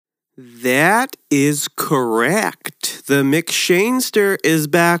That is correct. The McShanester is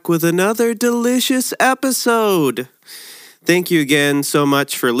back with another delicious episode. Thank you again so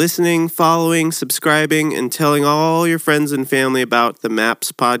much for listening, following, subscribing, and telling all your friends and family about the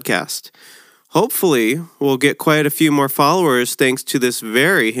MAPS podcast. Hopefully, we'll get quite a few more followers thanks to this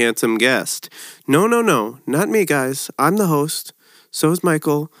very handsome guest. No, not me, guys. I'm the host. So is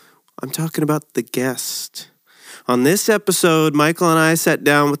Michael. I'm talking about the guest. On this episode, Michael and I sat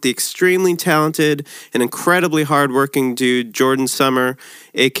down with the extremely talented and incredibly hardworking dude, Jordan Sommer,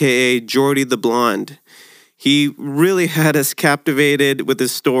 a.k.a. Jordy the Blonde. He really had us captivated with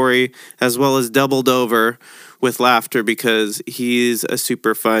his story, as well as doubled over with laughter because he's a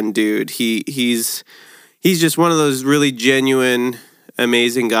super fun dude. He's just one of those really genuine,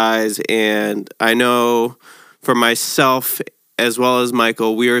 amazing guys, and I know for myself as well as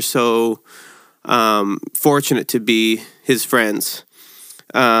Michael, we are so fortunate to be his friends.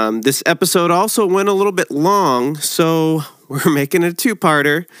 This episode also went a little bit long, so we're making it a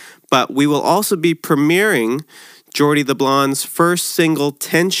two-parter, but we will also be premiering Jordy the Blonde's first single,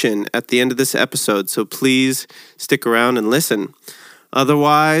 Tension, at the end of this episode, so please stick around and listen.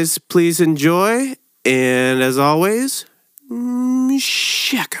 Otherwise, please enjoy, and as always,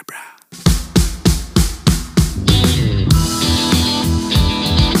 shakabra.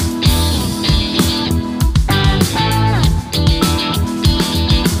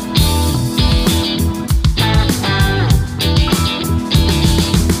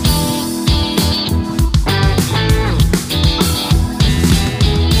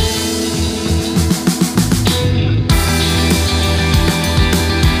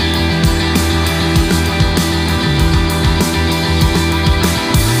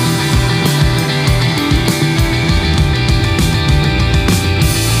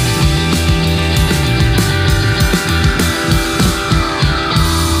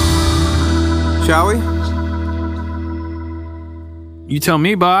 Shall we? You tell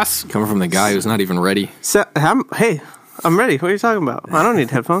me, boss. Coming from the guy who's not even ready. I'm ready. What are you talking about? I don't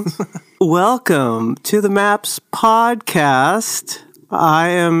need headphones. Welcome to the MAPS podcast. I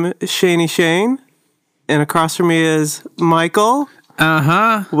am Shane, and across from me is Michael.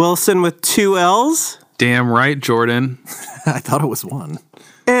 Wilson with 2 L's. Damn right, Jordan. I thought it was one.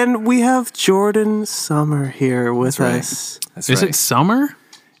 And we have Jordan Sommer here with us. That's Is it summer?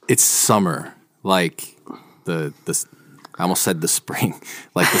 It's summer. Like the I almost said the spring,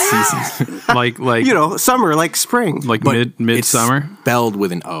 like the season. like summer, like spring. Like midsummer? It's spelled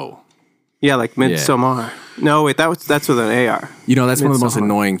with an O. Yeah, like midsummer. Yeah. No, wait, that's with an AR. You know, that's one of the most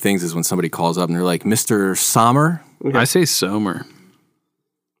annoying things is when somebody calls up and they're like, Mr. Sommer. Okay. I say Sommer.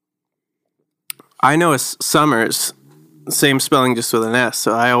 I know it's Summers, same spelling just with an S,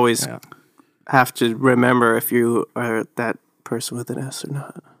 so I always have to remember if you are that person with an S or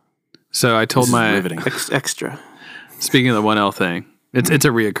not. So I told my extra. Speaking of the 1L thing, it's a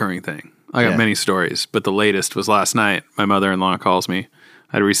reoccurring thing. I got many stories, but the latest was last night. My mother-in-law calls me.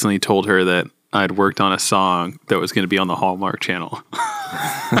 I'd recently told her that I'd worked on a song that was going to be on the Hallmark Channel.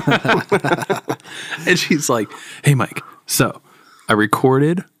 And she's like, "Hey, Mike, so I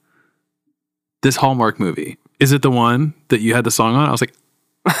recorded this Hallmark movie. Is it the one that you had the song on?" I was like,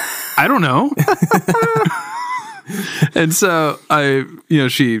 "I don't know." And so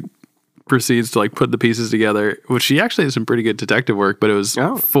she proceeds to like put the pieces together, which she actually did some pretty good detective work, but it was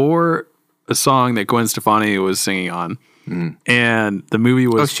for a song that Gwen Stefani was singing on. And the movie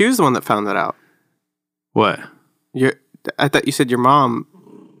was... Oh, she was the one that found that out. What? I thought you said your mom,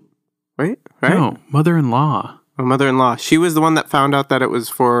 right? No, mother-in-law. Oh, mother-in-law. She was the one that found out that it was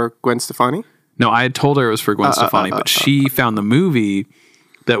for Gwen Stefani? No, I had told her it was for Gwen Stefani, but she found the movie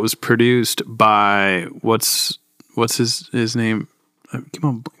that was produced by, what's his name? Come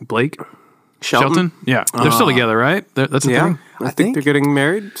on, Blake? Shelton? Yeah. They're still together, right? That's the thing? I think they're getting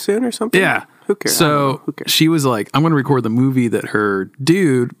married soon or something. Yeah. Who cares? So she was like, I'm going to record the movie that her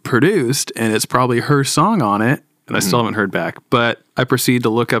dude produced, and it's probably her song on it. And I still haven't heard back. But I proceeded to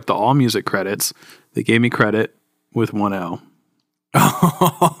look up the AllMusic credits. They gave me credit with 1L.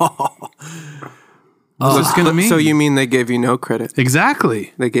 What's this going to mean? So you mean they gave you no credit?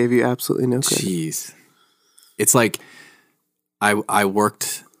 Exactly. They gave you absolutely no credit. Jeez. It's like I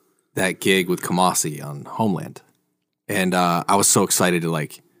worked that gig with Kamasi on Homeland, and I was so excited to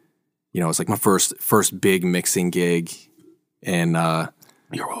it was like my first big mixing gig, and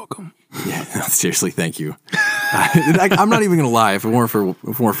you're welcome. Yeah, seriously, thank you. I'm not even gonna lie. If it weren't for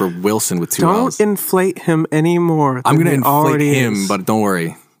Wilson with 2 L's, don't inflate him anymore. I'm gonna inflate him, but don't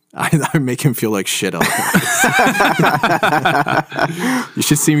worry. I make him feel like shit. You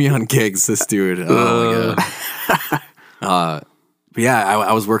should see me on gigs, this dude. Oh my god. but yeah,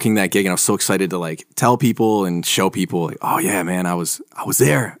 I was working that gig and I was so excited to like tell people and show people like, oh yeah, man, I was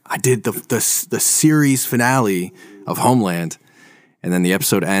there. I did the series finale of Homeland, and then the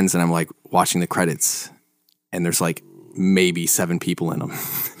episode ends and I'm like watching the credits and there's like maybe 7 people in them.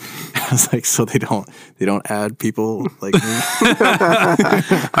 I was like, so they don't add people like me.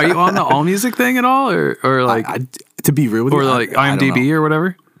 Are you on the AllMusic thing at all, or like to be real with or you, like IMDb or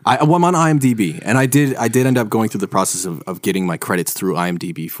whatever? I'm on IMDb, and I did end up going through the process of getting my credits through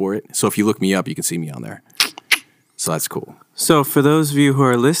IMDb for it. So if you look me up, you can see me on there. So that's cool. So for those of you who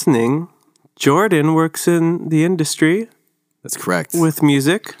are listening, Jordan works in the industry. That's correct. With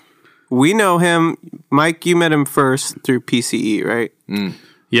music. We know him. Mike, you met him first through PCE, right? Mm.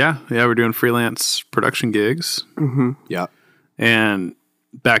 Yeah, we're doing freelance production gigs. Mm-hmm. Yeah. And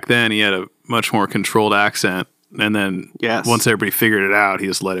back then he had a much more controlled accent. And then once everybody figured it out, he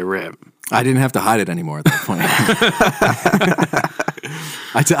just let it rip. I didn't have to hide it anymore at that point.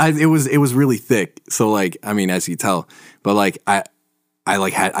 It was really thick. So like, I mean, as you tell, but like I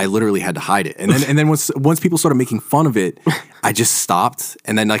literally had to hide it. And then once people started making fun of it, I just stopped.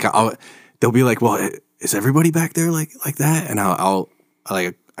 And then like they'll be like, well, is everybody back there like that? And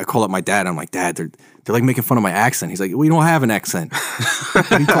I call up my dad. And I'm like, Dad, they're like making fun of my accent. He's like, we don't have an accent.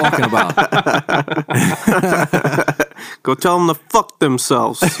 What are you talking about? Go tell them to fuck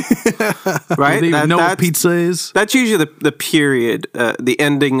themselves. Right? They know what pizza is. That's usually the period, the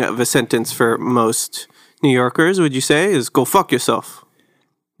ending of a sentence for most New Yorkers, would you say, is go fuck yourself.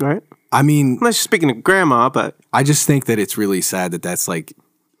 Right? I mean, I'm not just speaking to grandma, but I just think that it's really sad that that's like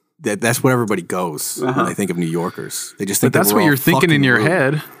that's where everybody goes when they think of New Yorkers. They just think that's what you're thinking in your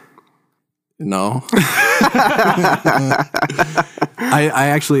head. No. I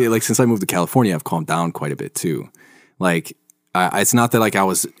actually, like, since I moved to California, I've calmed down quite a bit too. Like, it's not that like I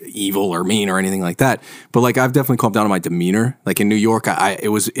was evil or mean or anything like that, but like I've definitely calmed down on my demeanor. Like in New York,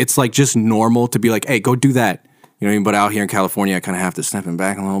 it's like just normal to be like, hey, go do that. You know what I mean? But out here in California, I kind of have to step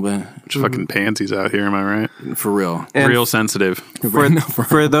back a little bit. Just fucking pansies out here, am I right? For real. And real sensitive.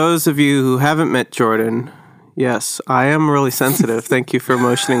 For those of you who haven't met Jordan, yes, I am really sensitive. Thank you for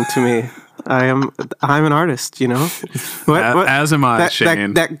motioning to me. I'm an artist, you know? As am I,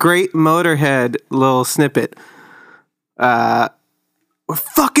 Shane. That great Motorhead little snippet. We're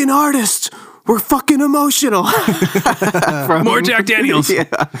fucking artists. We're fucking emotional. More Jack Daniels.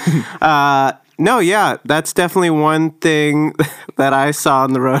 Yeah. No, yeah, that's definitely one thing that I saw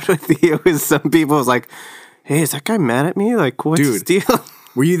on the road with you. Is some people was like, "Hey, is that guy mad at me? Like, what's his deal?"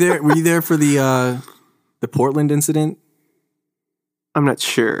 Were you there? Were you there for the Portland incident? I'm not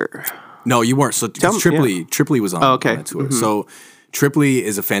sure. No, you weren't. So Tripoli was on that tour. Mm-hmm. So Tripoli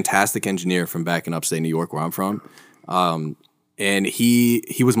is a fantastic engineer from back in upstate New York, where I'm from, and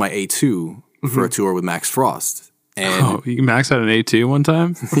he was my A2 for a tour with Max Frost. And Max had an A2 one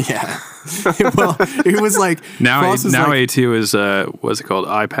time? Yeah. Well, it was like now A2 is what's it called?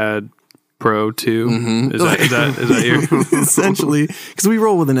 iPad Pro 2. Mm-hmm. Is that your essentially, because we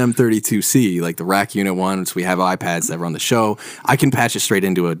roll with an M32C, like the rack unit one, so we have iPads that run the show. I can patch it straight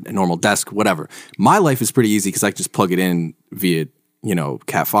into a normal desk, whatever. My life is pretty easy because I can just plug it in via,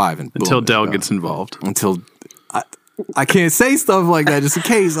 Cat 5 and until Dell gets involved. Until I can't say stuff like that just in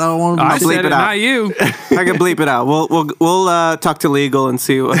case. I don't want to bleep it out. Not you. I can bleep it out. We'll talk to legal and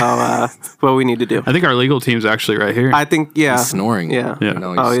see how what we need to do. I think our legal team's actually right here. I think He's snoring. Yeah.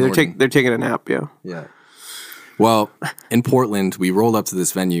 No, they're taking a nap. Yeah. Yeah. Well, in Portland, we rolled up to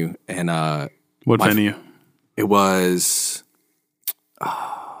this venue and what venue? It was.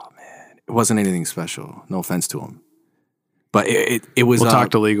 Oh man, it wasn't anything special. No offense to him. But it was. We'll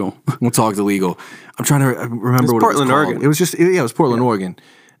talk to legal. We'll talk to legal. I'm trying to remember what Portland, it was called. Oregon. It was just it was Portland, Oregon.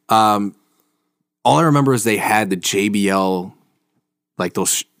 All I remember is they had the JBL, like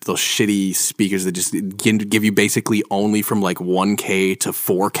those shitty speakers that just give you basically only from like 1K to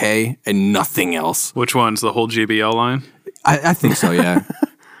 4K and nothing else. Which one's the whole JBL line? I think so, yeah.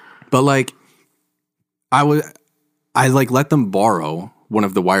 But like, I let them borrow one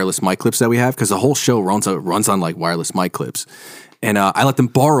of the wireless mic clips that we have because the whole show runs on like wireless mic clips, and I let them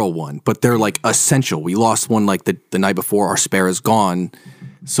borrow one, but they're like essential. We lost one like the night before. Our spare is gone,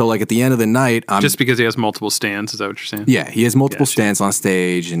 so like at the end of the night, just because he has multiple stands. Is that what you're saying? Yeah, he has multiple stands on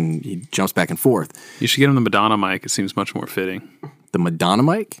stage, and he jumps back and forth. You should get him the Madonna mic. It seems much more fitting. The Madonna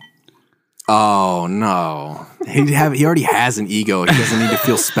mic? Oh no, he already has an ego. He doesn't need to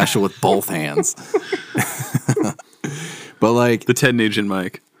feel special with both hands. But like the Ted Nugent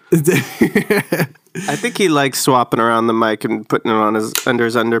mic. I think he likes swapping around the mic and putting it on under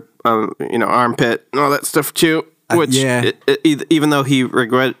his armpit and all that stuff too. Which, even though he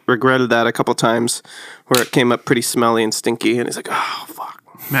regretted that a couple times, where it came up pretty smelly and stinky, and he's like, oh, fuck.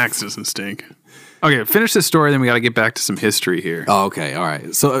 Max doesn't stink. Okay, finish this story, then we got to get back to some history here. Oh, okay, all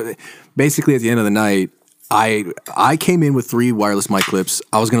right. So basically at the end of the night, I came in with 3 wireless mic clips.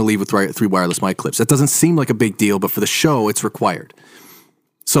 I was going to leave with 3 wireless mic clips. That doesn't seem like a big deal, but for the show, it's required.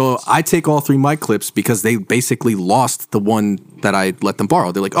 So I take all 3 mic clips because they basically lost the one that I let them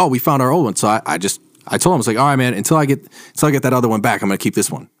borrow. They're like, oh, we found our old one. So I told them, I was like, all right, man, until I get that other one back, I'm going to keep this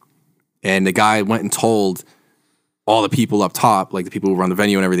one. And the guy went and told all the people up top, like the people who run the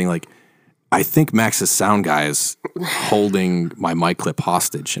venue and everything, like, I think Max's sound guy is holding my mic clip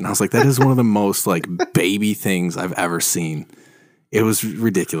hostage. And I was like, that is one of the most like baby things I've ever seen. It was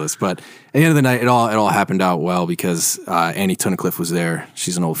ridiculous. But at the end of the night, it all happened out well because Annie Tunnicliffe was there.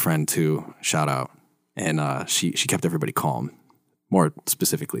 She's an old friend too. Shout out. And she kept everybody calm. More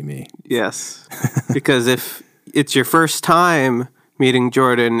specifically me. Yes. Because if it's your first time meeting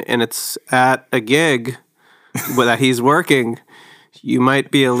Jordan and it's at a gig that he's working, you might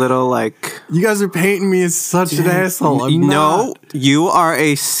be a little like... You guys are painting me as such an asshole. No, you are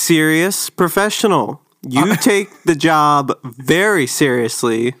a serious professional. You take the job very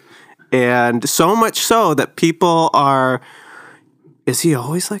seriously, and so much so that people are... Is he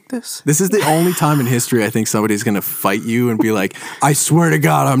always like this? This is the only time in history I think somebody's going to fight you and be like, I swear to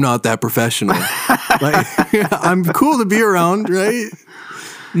God, I'm not that professional. Like, I'm cool to be around, right?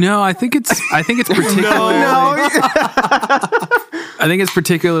 No, I think it's particularly. I think it's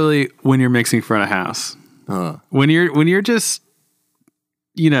particularly when you're mixing front of house. When you're just,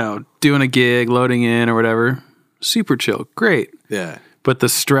 doing a gig, loading in or whatever, super chill, great. Yeah. But the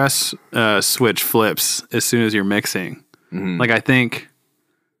stress switch flips as soon as you're mixing. Mm-hmm. Like I think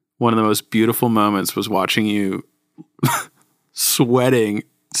one of the most beautiful moments was watching you sweating.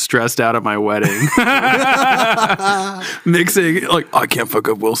 Stressed out at my wedding. Mixing, like, I can't fuck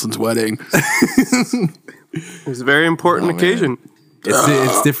up Wilson's wedding. It was a very important occasion.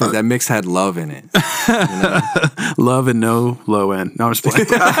 It's different. That mix had love in it. Love and no low end. No, I'm just playing.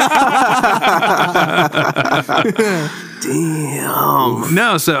 Damn.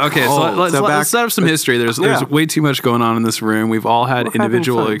 No, so, okay, let's set up some history. There's way too much going on in this room. We've all had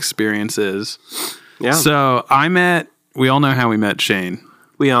individual experiences. Yeah. So we all know how we met Shane.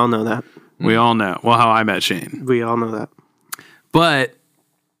 We all know that. We all know. Well, how I met Shane. We all know that. But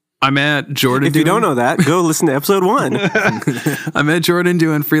I met Jordan. If you don't know that, go listen to episode 1. I met Jordan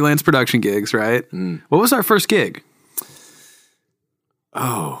doing freelance production gigs, right? What was our first gig?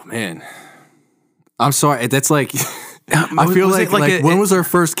 Oh, man. I'm sorry. That's like... I feel like when was our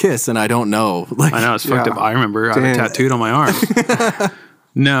first kiss? And I don't know. Like, I know, it's fucked up. I remember. I have it tattooed on my arm.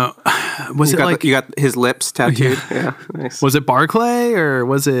 No, was it like you got his lips tattooed? Yeah, nice. Was it Barclay or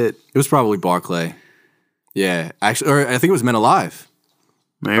was it? It was probably Barclay. Yeah, actually, or I think it was Men Alive.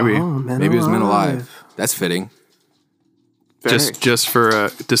 Maybe, maybe it was Men Alive. That's fitting. Just for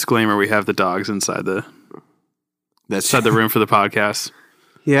a disclaimer, we have the dogs inside the room for the podcast.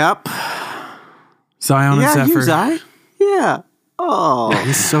 Yep. Zion and Zephyr. Yeah, yeah. Oh, yeah,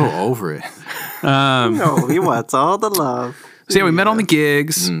 he's so over it. No, he wants all the love. So yeah, we met on the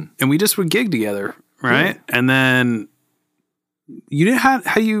gigs, and we just would gig together, right? Yeah. And then you didn't have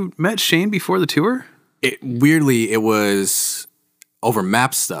how you met Shane before the tour? Weirdly, it was over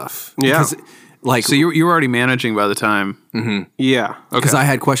map stuff. Yeah, so you were already managing by the time. Mm-hmm. Yeah, because I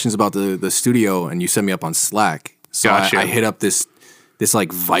had questions about the studio, and you set me up on Slack. So gotcha. I hit up this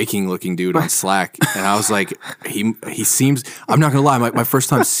like Viking looking dude on Slack, and I was like, he seems. I'm not gonna lie, my first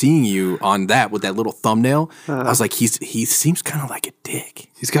time seeing you on that with that little thumbnail, I was like, he seems kind of like a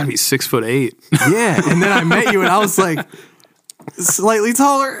dick. He's got to be 6'8". Yeah, and then I met you, and I was like, slightly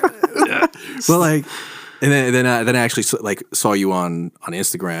taller. Yeah. But like, and then I actually like saw you on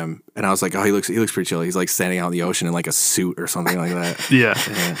Instagram, and I was like, oh, he looks pretty chill. He's like standing out in the ocean in like a suit or something like that. Yeah.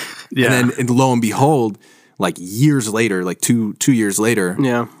 And then lo and behold. Like years later, like two years later,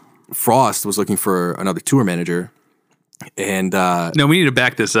 Frost was looking for another tour manager, and no, we need to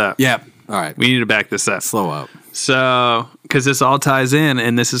back this up. Yeah, all right, we need to back this up. Slow up. So, because this all ties in,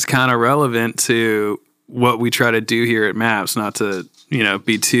 and this is kind of relevant to what we try to do here at Maps. Not to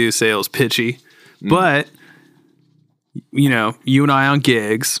be too sales pitchy, but you and I on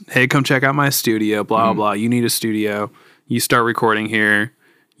gigs. Hey, come check out my studio. Blah blah. You need a studio. You start recording here.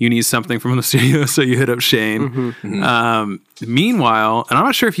 You need something from the studio, so you hit up Shane. Meanwhile, and I'm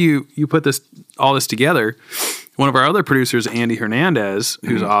not sure if you put all this together, one of our other producers, Andy Hernandez,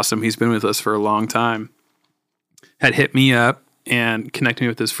 who's awesome, he's been with us for a long time, had hit me up and connected me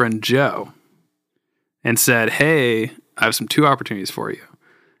with his friend Joe and said, hey, I have some 2 opportunities for you.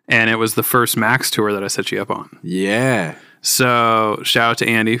 and it was the first Max tour that I set you up on. Yeah. So shout out to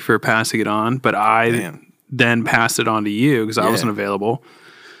Andy for passing it on, but I then passed it on to you because I wasn't available.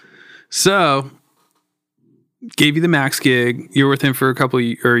 So gave you the Max gig. You were with him for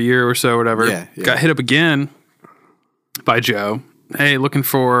a year or so, or whatever. Yeah. Got hit up again by Joe. Hey, looking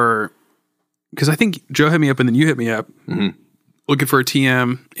for, because I think Joe hit me up and then you hit me up. Mm-hmm. Looking for a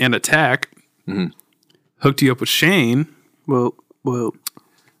TM and a tech. Mm-hmm. Hooked you up with Shane. Whoa.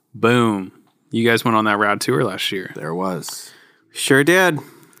 Boom. You guys went on that rad tour last year. There was. Sure did.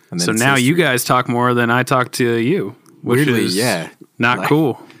 So now you guys talk more than I talk to you, which Weirdly, is not like,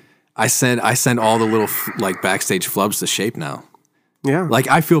 cool. I send all the little like backstage flubs to Shape now. Yeah. Like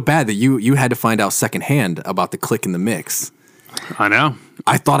I feel bad that you had to find out secondhand about the click in the mix. I know.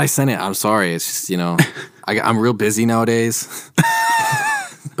 I thought I sent it. I'm sorry. It's just, I'm real busy nowadays.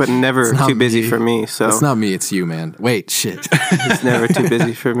 But never too busy for me. So it's not me. It's you, man. Wait, shit. It's never too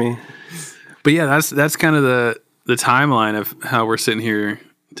busy for me. But yeah, that's kind of the timeline of how we're sitting here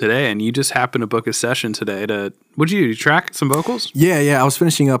today. And you just happened to book a session today to, what'd you do? You track some vocals? Yeah. I was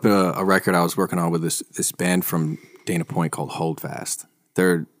finishing up a record I was working on with this band from Dana Point called Holdfast.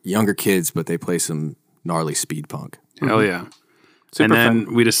 They're younger kids, but they play some gnarly speed punk. Hell yeah. Super and then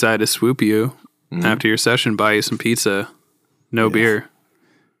fun. we decided to swoop you after your session, buy you some pizza, no beer.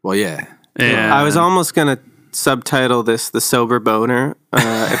 Well, yeah. And I was almost going to subtitle this The Sober Boner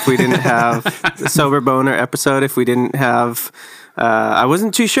if we didn't have the Sober Boner episode, if we didn't have, I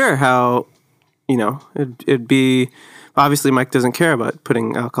wasn't too sure how, it'd be, obviously Mike doesn't care about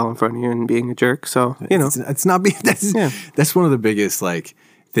putting alcohol in front of you and being a jerk. So, It's not being, that's one of the biggest like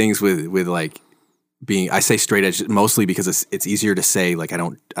things with like being, I say straight edge mostly because it's easier to say like I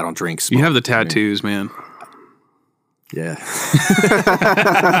don't drink, smoke. You have the tattoos, man. Yeah.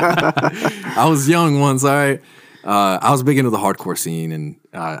 I was young once, all right. I was big into the hardcore scene, and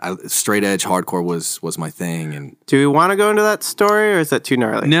straight edge hardcore was my thing. And do we want to go into that story, or is that too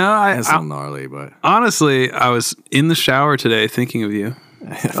gnarly? No, it's so gnarly, but honestly, I was in the shower today thinking of you.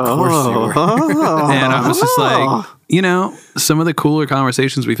 Of course you were. And I was just like, some of the cooler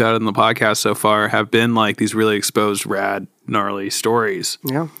conversations we've had in the podcast so far have been like these really exposed, rad, gnarly stories.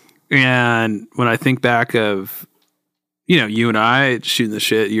 Yeah. And when I think back of, you and I shooting the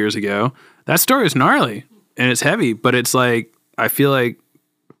shit years ago, that story is gnarly and it's heavy, but it's like, I feel like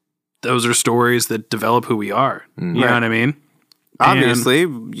those are stories that develop who we are. You know what I mean? Obviously,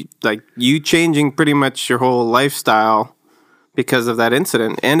 like you changing pretty much your whole lifestyle because of that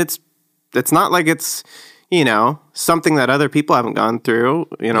incident. And it's not like it's, something that other people haven't gone through,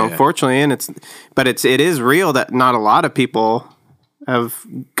 fortunately. And it is real that not a lot of people have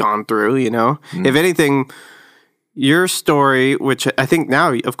gone through, If anything, your story, which I think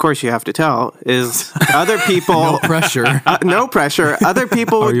now, of course, you have to tell, is other people. No pressure. No pressure. Other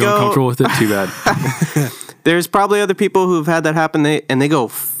people would go. Are you uncomfortable with it? Too bad. There's probably other people who've had that happen, and they go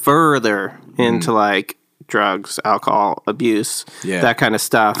further into like drugs, alcohol abuse, that kind of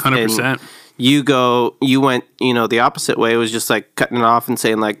stuff. 100%. You went, the opposite way. It was just like cutting it off and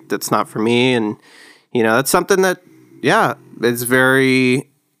saying like, that's not for me. And, that's something that, it's very,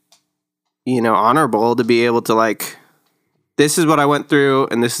 honorable to be able to like, this is what I went through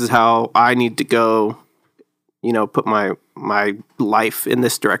and this is how I need to go, put my life in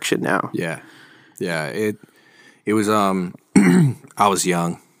this direction now. Yeah. Yeah. It was, I was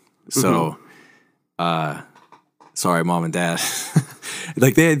young. So, sorry, mom and dad.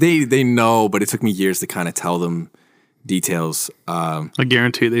 Like they know, but it took me years to kind of tell them details. I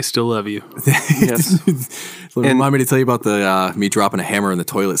guarantee they still love you. Yes. Remind me to tell you about the me dropping a hammer in the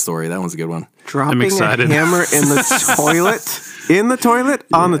toilet story. That one's a good one. Dropping I'm excited. a hammer in the toilet? In the toilet?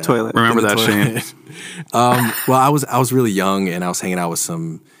 Yeah. On the toilet? Remember that, Shane. Well, I was really young, and I was hanging out with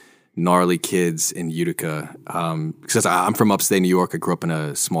some gnarly kids in Utica. Because I'm from upstate New York. I grew up in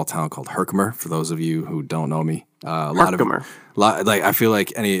a small town called Herkimer, for those of you who don't know me. Like I feel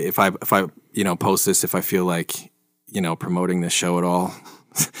like if I post this, if I feel like promoting this show at all,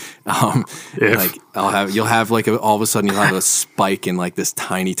 like you'll have like all of a sudden you'll have a spike in like this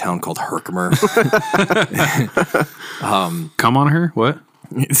tiny town called Herkimer. Come on her? What?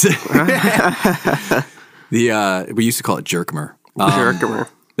 We used to call it Jerkimer. Jerkimer.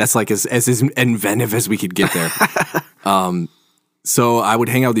 That's like as inventive as we could get there. So I would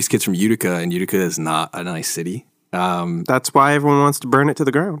hang out with these kids from Utica, and Utica is not a nice city. That's why everyone wants to burn it to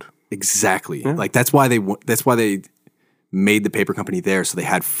the ground. Exactly. Yeah. Like that's why they made the paper company there, so they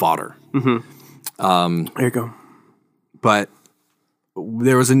had fodder. Mm-hmm. There you go. But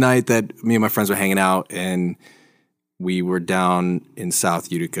there was a night that me and my friends were hanging out, and we were down in South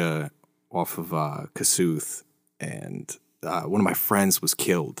Utica off of Kasuth, and one of my friends was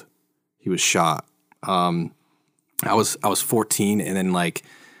killed. He was shot. I was 14, and then like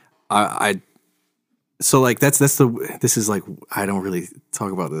so like this is like, I don't really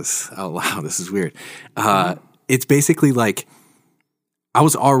talk about this out loud. This is weird. It's basically like I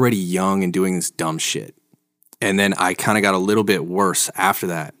was already young and doing this dumb shit, and then I kind of got a little bit worse after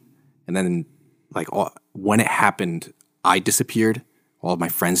that, and then like when it happened, I disappeared. All of my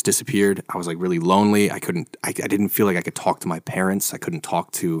friends disappeared. I was like really lonely. I didn't feel like I could talk to my parents. I couldn't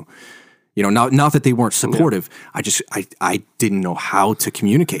talk to, not that they weren't supportive. Yeah. I didn't know how to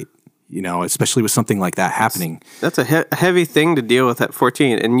communicate, especially with something like that happening. That's a heavy thing to deal with at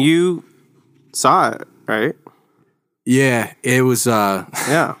 14. And you saw it, right? Yeah, it was,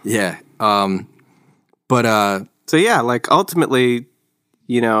 yeah. Yeah. So yeah, like ultimately,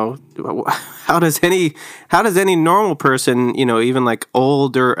 how does any normal person, even like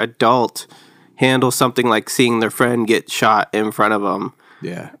older adult, handle something like seeing their friend get shot in front of them?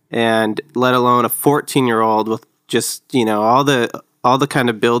 Yeah. And let alone a 14-year-old with just, all the kind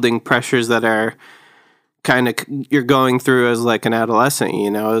of building pressures that are kind of you're going through as like an adolescent,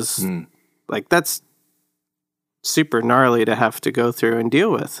 is like, that's super gnarly to have to go through and deal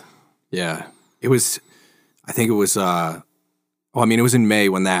with. Yeah. It was in May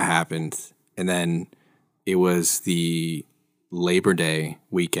when that happened, and then it was the Labor Day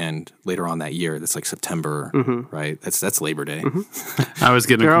weekend later on that year. That's like September, right? That's Labor Day. Mm-hmm. I was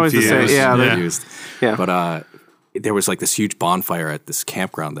getting they're confused. Always the same. Yeah, confused. Yeah. But there was like this huge bonfire at this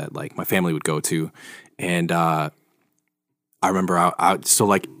campground that like my family would go to, and I remember so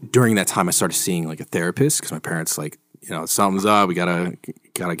like during that time I started seeing like a therapist because my parents like, something's up. We gotta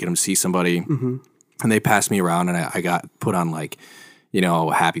get him to see somebody. Mm-hmm. And they passed me around, and I got put on like,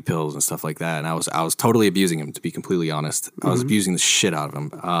 happy pills and stuff like that. And I was totally abusing him, to be completely honest. I was abusing the shit out of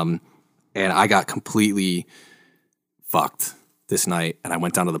him. And I got completely fucked this night. And I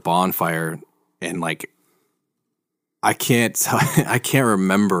went down to the bonfire, and like, I can't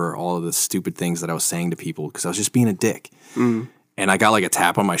remember all of the stupid things that I was saying to people because I was just being a dick. Mm. And I got like a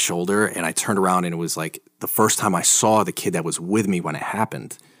tap on my shoulder, and I turned around, and it was like the first time I saw the kid that was with me when it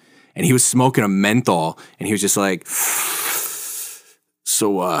happened. And he was smoking a menthol, and he was just like, so,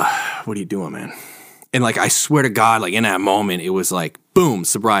 what are you doing, man? And like, I swear to God, like in that moment, it was like, boom,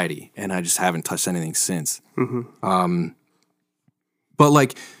 sobriety. And I just haven't touched anything since. Mm-hmm. But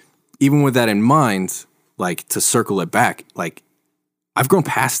like, even with that in mind, like to circle it back, like I've grown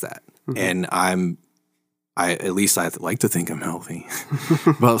past that. Mm-hmm. And at least I like to think I'm healthy,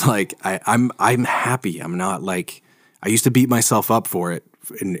 but like, I'm happy. I'm not like, I used to beat myself up for it.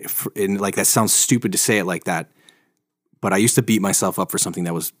 And like, that sounds stupid to say it like that, but I used to beat myself up for something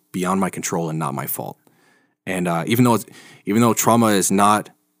that was beyond my control and not my fault. And even though trauma is not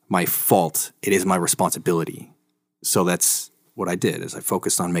my fault, it is my responsibility. So that's what I did, is I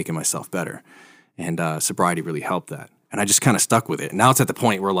focused on making myself better, and sobriety really helped that. And I just kind of stuck with it. Now it's at the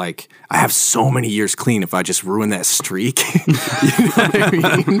point where like I have so many years clean. If I just ruin that streak, you know what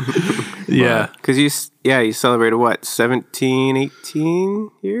I mean? Yeah, because you celebrated what, 17,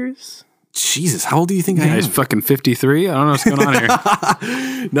 18 years? Jesus, how old do you think I am? He's fucking 53. I don't know what's going on here.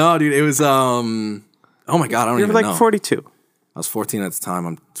 No, dude, it was oh my God, I don't even know. You're like 42. I was 14 at the time.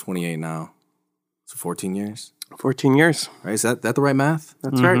 I'm 28 now. So 14 years. 14 years. Right? Is that the right math?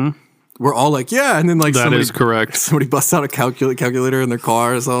 That's right. We're all like, yeah, and then like that is correct. Somebody busts out a calculator in their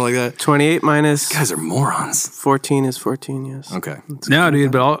car or something like that. 28 minus. These guys are morons. 14 is 14. Yes. Okay. No,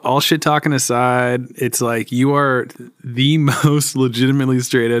 dude, but all shit talking aside, it's like you are the most legitimately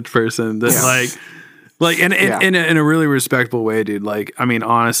straight edge person that in a really respectable way, dude. Like, I mean,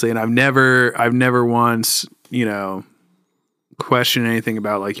 honestly, and I've never once, question anything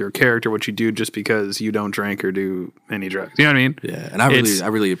about like your character, what you do, just because you don't drink or do any drugs. You know what I mean? Yeah, and I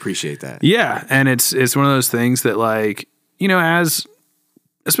really appreciate that. Yeah, and it's one of those things that like,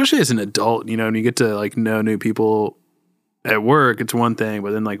 especially as an adult, when you get to like know new people at work, it's one thing,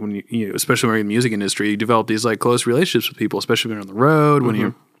 but then like when you especially when you're in the music industry, you develop these like close relationships with people, especially when you're on the road, when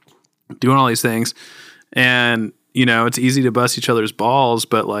you're doing all these things, and it's easy to bust each other's balls,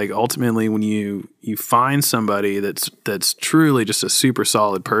 but like ultimately when you find somebody that's truly just a super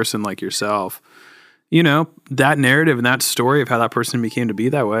solid person like yourself, that narrative and that story of how that person became to be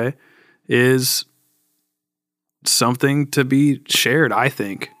that way is something to be shared, I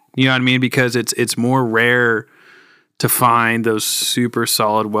think. You know what I mean? Because it's more rare to find those super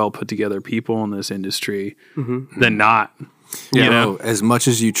solid, well put together people in this industry than not. You know? As much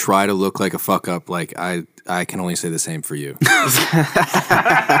as you try to look like a fuck up, like I can only say the same for you.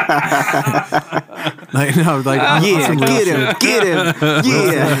 Like, no, like get him,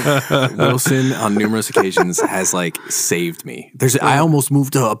 yeah. Wilson on numerous occasions has like saved me. I almost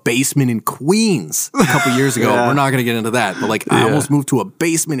moved to a basement in Queens a couple years ago. We're not gonna get into that, but like I almost moved to a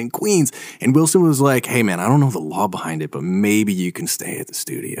basement in Queens, and Wilson was like, "Hey man, I don't know the law behind it, but maybe you can stay at the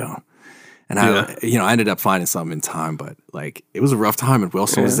studio." And I ended up finding something in time, but like it was a rough time. And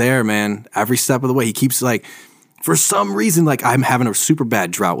Wilson was there, man, every step of the way. He keeps like, for some reason, like I'm having a super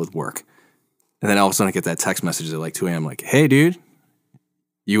bad drought with work. And then all of a sudden I get that text message at like 2 a.m. like, hey, dude,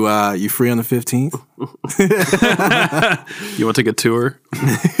 you free on the 15th? You want to take a tour?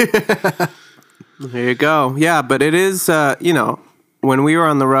 There you go. Yeah, but it is, when we were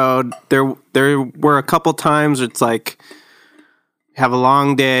on the road, there were a couple times where it's like, have a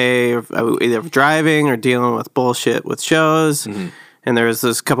long day of either driving or dealing with bullshit with shows. Mm-hmm. And there was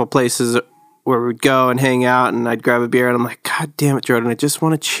this couple places where we'd go and hang out, and I'd grab a beer, and I'm like, God damn it, Jordan, I just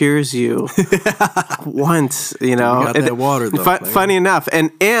want to cheers you once, You got that water, though. Funny enough.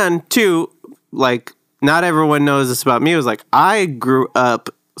 And two, like, not everyone knows this about me. It was like, I grew up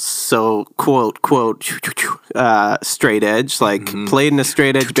so, quote, straight edge, like, played in a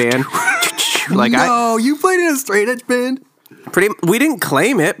straight edge band. Like, you played in a straight edge band? We didn't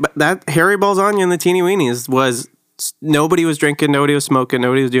claim it, but that Harry Balzania and the Teeny Weenies was, nobody was drinking, nobody was smoking,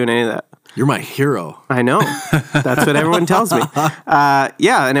 nobody was doing any of that. You're my hero. I know. That's what everyone tells me.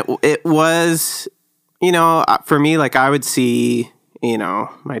 And it was, for me, like I would see,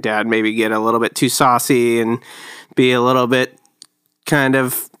 my dad maybe get a little bit too saucy and be a little bit kind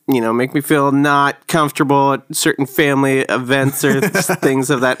of, make me feel not comfortable at certain family events or things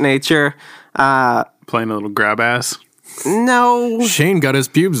of that nature. Playing a little grab ass. No. Shane got his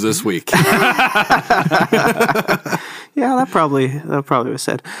pubes this week. Yeah, that probably was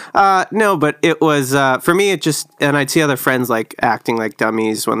said. No, but it was, for me, it just, and I'd see other friends like acting like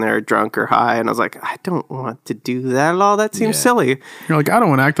dummies when they're drunk or high, and I was like, I don't want to do that at all. That seems silly. You're like, I don't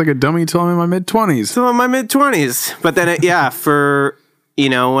want to act like a dummy until I'm in my mid-20s. So in my mid-20s. But then,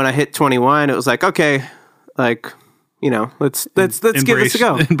 when I hit 21, it was like, okay, like, let's give this a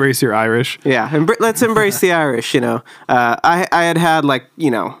go. Embrace your Irish. Yeah, let's embrace the Irish. I had like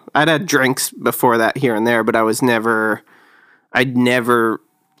I'd had drinks before that here and there, but I'd never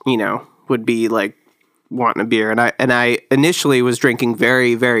would be like wanting a beer, and I initially was drinking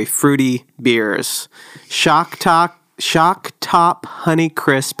very, very fruity beers. Shock Top Honey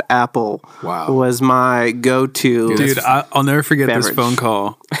Crisp Apple was my go-to. Dude, I'll never forget beverage. This phone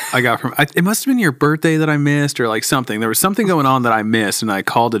call I got from, it must have been your birthday that I missed or like something. There was something going on that I missed and I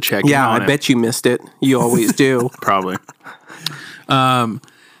called to check in on it. Yeah, I bet you missed it. You always do. Probably. And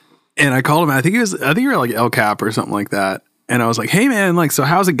I called him, I think you were like El Cap or something like that. And I was like, hey man, like, so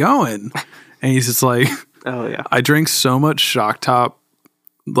how's it going? And he's just like, oh yeah. I drank so much Shock Top.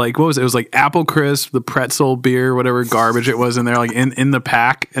 Like, what was it? It was like Apple Crisp, the pretzel beer, whatever garbage it was in there, like in the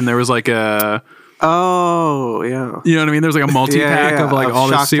pack. And there was like a... Oh, yeah. You know what I mean? There's like a multi-pack of like all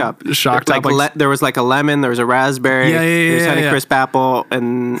this Shock Top. Like, there was like a lemon, there was a raspberry, there's Honey Crisp Apple,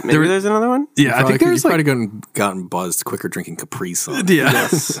 and maybe there's another one? Yeah, I think there's like... probably gotten buzzed quicker drinking Capri Sun. Yeah.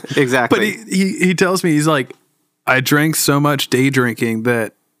 Yes, exactly. But he tells me, he's like, I drank so much day drinking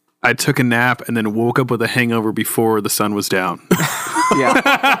that I took a nap and then woke up with a hangover before the sun was down.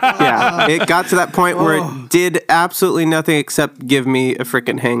 Yeah. It got to that point where it did absolutely nothing except give me a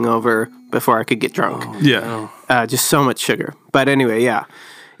freaking hangover before I could get drunk. Just so much sugar. But anyway, yeah.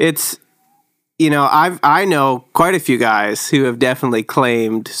 It's, I know quite a few guys who have definitely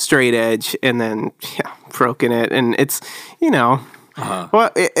claimed straight edge and then broken it. And it's,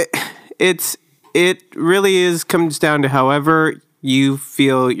 well, it really comes down to however you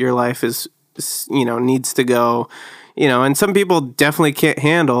feel your life is, needs to go. And some people definitely can't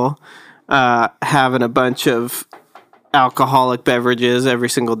handle having a bunch of alcoholic beverages every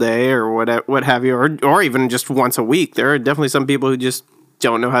single day or what have you, or even just once a week. There are definitely some people who just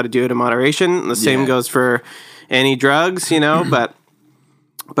don't know how to do it in moderation. The same goes for any drugs, but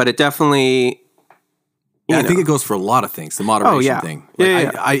it definitely... I think it goes for a lot of things, the moderation thing.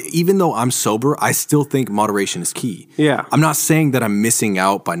 Like, I even though I'm sober, I still think moderation is key. Yeah. I'm not saying that I'm missing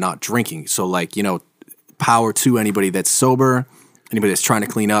out by not drinking. So like, power to anybody that's sober, anybody that's trying to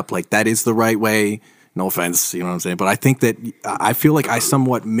clean up, like that is the right way. No offense, you know what I'm saying? But I think that I feel like I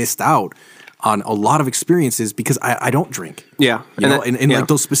somewhat missed out on a lot of experiences because I don't drink. Yeah. You know, and like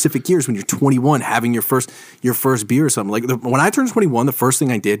those specific years when you're 21, having your first beer or something. Like when I turned 21, the first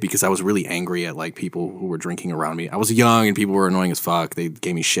thing I did, because I was really angry at like people who were drinking around me. I was young and people were annoying as fuck. They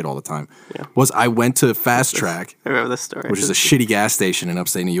gave me shit all the time. Yeah. Was I went to Fast Track, I remember this story, which is a shitty gas station in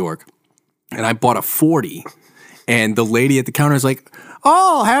upstate New York, and I bought a 40. And the lady at the counter is like,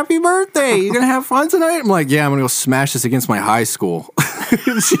 "Oh, happy birthday! You gonna have fun tonight?" I'm like, "Yeah, I'm gonna go smash this against my high school."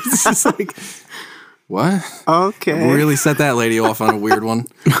 She's just like, "What?" Okay, really set that lady off on a weird one.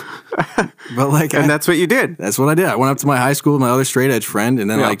 But like, and that's what you did. That's what I did. I went up to my high school, my other straight edge friend, and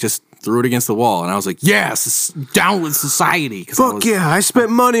then like just threw it against the wall. And I was like, "Yes, down with society." Fuck yeah! I spent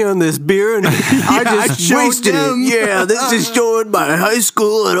money on this beer, and I just wasted it. Yeah, this is showing my high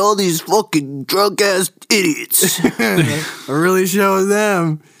school and all these fucking drunk ass idiots. I really showed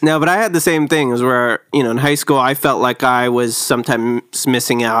them. No, but I had the same thing as where, you know, in high school, I felt like I was sometimes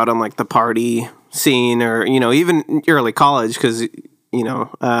missing out on like the party scene, or, you know, even early college, because, you know,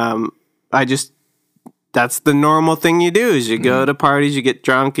 that's the normal thing you do is you go to parties, you get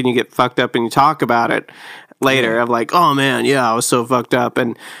drunk and you get fucked up and you talk about it later of like, oh man, yeah, I was so fucked up.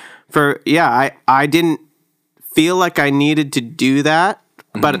 And I didn't feel like I needed to do that.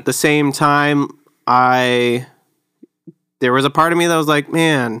 But at the same time, there was a part of me that was like,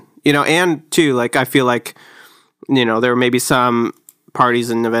 man, you know, and too, like, I feel like, you know, there were maybe some parties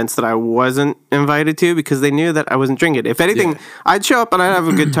and events that I wasn't invited to because they knew that I wasn't drinking. If anything, I'd show up and I'd have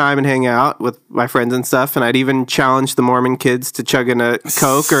a good time and hang out with my friends and stuff, and I'd even challenge the Mormon kids to chug in a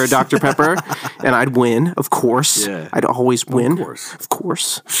Coke or a Dr. Pepper, and I'd win, of course. Yeah. I'd always win. Of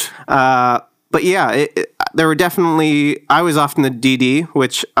course. But yeah, there were definitely, I was often the DD,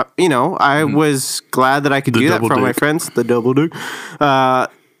 which, you know, I was glad that I could do that for my friends. The double dick.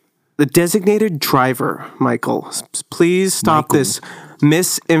 The designated driver, Michael. Please stop this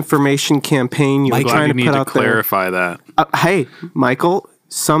misinformation campaign you're trying to put out there. Clarify that. Hey, Michael,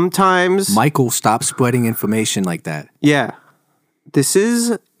 sometimes... Michael, stop spreading information like that. Yeah. This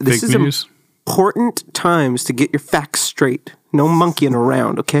is important times to get your facts straight. No monkeying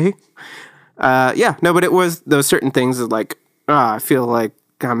around, okay? But it was those certain things that like, I feel like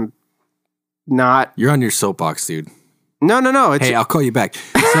I'm not... You're on your soapbox, dude. No. Hey, I'll call you back.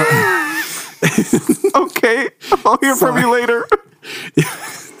 Okay. I'll hear from you later.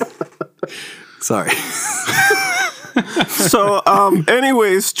 Sorry. So,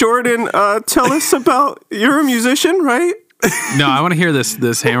 anyways, Jordan, tell us about, you're a musician, right? No, I want to hear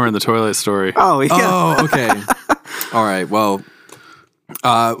this hammer in the toilet story. Oh, yeah. Oh, okay. All right. Well,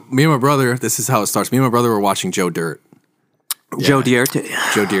 me and my brother, this is how it starts. Me and my brother were watching Joe Dirt. Joe Dirt.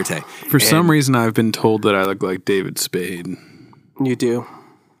 Joe Dirt. For some reason, I've been told that I look like David Spade. You do.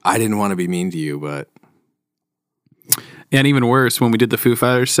 I didn't want to be mean to you, but... And even worse, when we did the Foo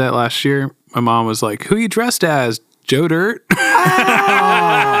Fighters set last year, my mom was like, "Who you dressed as? Joe Dirt?" That's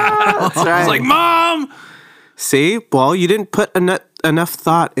right. I was like, "Mom!" See? Well, you didn't put enough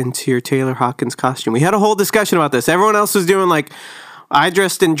thought into your Taylor Hawkins costume. We had a whole discussion about this. Everyone else was doing like... I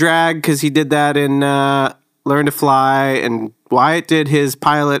dressed in drag because he did that in Learn to Fly, and Wyatt did his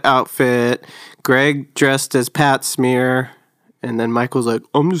pilot outfit. Greg dressed as Pat Smear. And then Michael's like,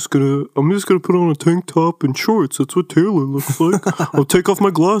 I'm just gonna put on a tank top and shorts. That's what Taylor looks like. I'll take off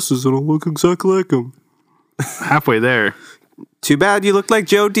my glasses and I'll look exactly like him. Halfway there. Too bad you look like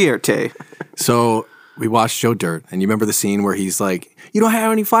Joe Dirt. So we watched Joe Dirt, and you remember the scene where he's like, "You don't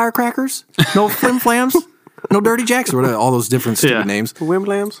have any firecrackers? No flim flams? No dirty jacks?" Or whatever, all those different stupid names.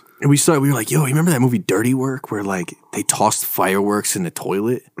 Wimblams. And we were like, "Yo, you remember that movie Dirty Work where like they tossed fireworks in the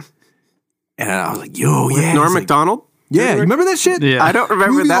toilet?" And I was like, "Yo, yeah." Norm Macdonald? Yeah, you remember that shit? Yeah. I don't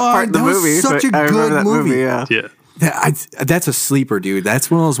remember that part of the movie. Such a good movie. Yeah. That's a sleeper, dude. That's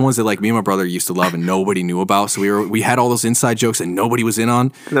one of those ones that like me and my brother used to love and nobody knew about. So we had all those inside jokes and nobody was in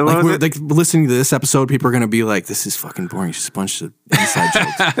on. Like listening to this episode, people are gonna be like, "This is fucking boring. It's just a bunch of inside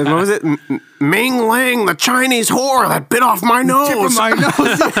jokes." And what was it? Ming Lang, the Chinese whore that bit off my nose. Tip of my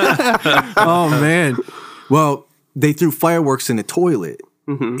nose. Oh man. Well, they threw fireworks in the toilet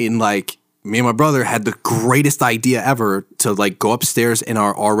in like. Me and my brother had the greatest idea ever to like go upstairs in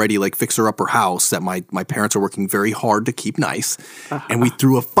our already like fixer-upper house that my parents are working very hard to keep nice. And we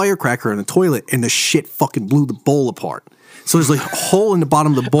threw a firecracker in the toilet and the shit fucking blew the bowl apart. So there's like a hole in the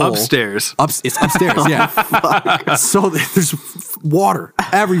bottom of the bowl. Upstairs. It's upstairs, yeah. So there's water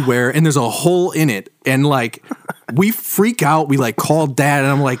everywhere and there's a hole in it. And like we freak out. We like call dad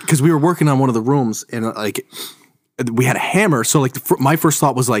and I'm like, because we were working on one of the rooms and like we had a hammer. So like my first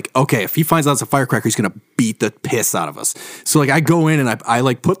thought was like, okay, if he finds out it's a firecracker, he's gonna beat the piss out of us. So like I go in and I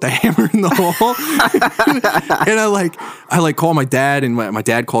like put the hammer in the hole, and I like call my dad, and my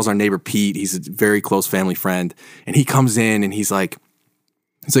dad calls our neighbor Pete. He's a very close family friend, and he comes in and he's like,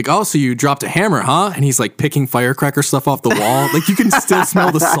 oh, so you dropped a hammer, huh? And he's like picking firecracker stuff off the wall. Like you can still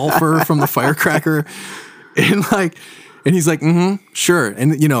smell the sulfur from the firecracker, and he's like, sure.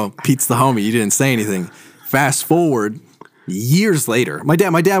 And you know, Pete's the homie. He didn't say anything. Fast forward years later, my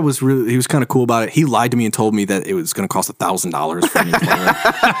dad was he was kind of cool about it. He lied to me and told me that it was going to cost $1,000 for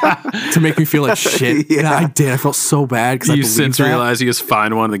me to make me feel like shit. Yeah. And I did. I felt so bad because you since realized you just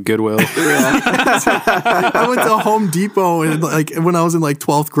find one at the Goodwill. I went to Home Depot and like when I was in like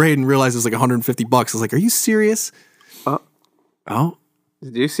 12th grade and realized it was like $150. I was like, "Are you serious?" Oh,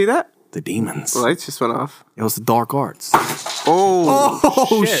 did you see that? The demons. The lights just went off. It was the dark arts.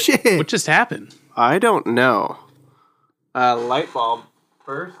 Oh shit! What just happened? I don't know. Light bulb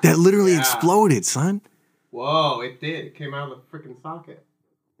first. That literally exploded, son. Whoa, it did. It came out of the freaking socket.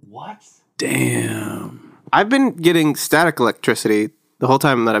 What? Damn. I've been getting static electricity the whole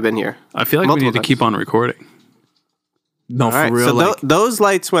time that I've been here. I feel like we need to keep on recording. No, all for right, real. So those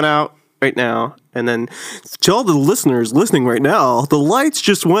lights went out right now, and then to all the listeners listening right now, the lights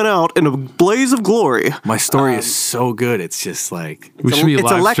just went out in a blaze of glory. My story is so good. It's just like we should be it's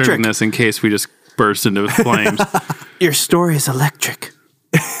live electric. streaming this in case we just burst into flames. Your story is electric.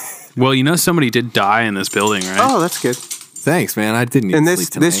 Well, you know somebody did die in this building, right? Oh, that's good. thanks, man. I didn't need In to sleep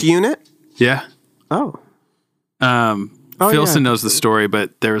tonight. this unit? Yeah. Oh. Philson knows the story,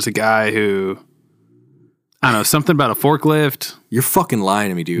 but there was a guy who, I don't know, something about a forklift. You're fucking lying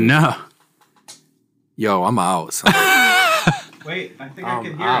to me, dude. No. Yo, I'm out. Son. Wait, I think I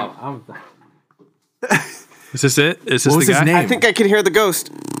can hear him. Is this it? Is this What the was his guy? name? I think I can hear the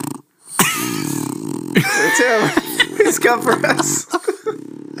ghost. It's him. He's come for us.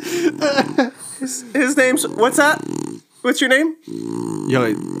 His name's, what's that? What's your name?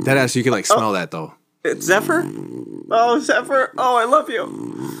 Yo, that ass, you can like smell that though. It's Zephyr? Oh, Zephyr. Oh, I love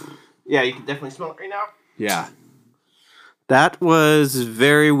you. Yeah, you can definitely smell it right now. Yeah. That was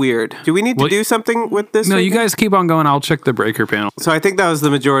very weird. Do we need to do something with this? No, right you now? guys keep on going. I'll check the breaker panel. So I think that was the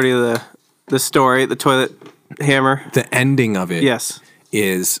majority of the story, the toilet hammer. The ending of it Yes.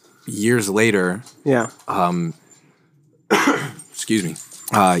 is years later. Yeah. Excuse me.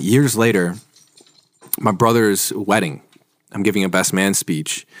 Years later, my brother's wedding. I'm giving a best man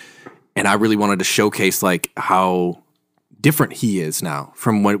speech, and I really wanted to showcase like how different he is now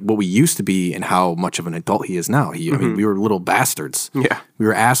from what we used to be and how much of an adult he is now. I mean, we were little bastards. Yeah. We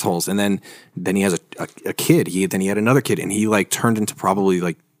were assholes. And then he has a kid. Then he had another kid, and he like turned into probably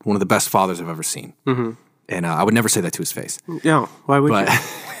like one of the best fathers I've ever seen. Mm-hmm. And I would never say that to his face. Yeah. Why would you?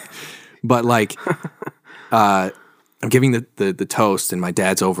 But like, I'm giving the toast, and my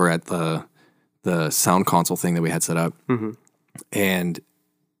dad's over at the sound console thing that we had set up. Mm-hmm. And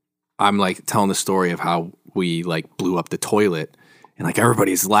I'm like telling the story of how we like blew up the toilet, and like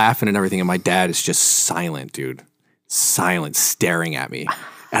everybody's laughing and everything, and my dad is just silent, dude. Silent, staring at me.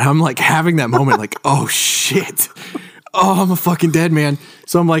 And I'm like having that moment like, oh shit. Oh, I'm a fucking dead man.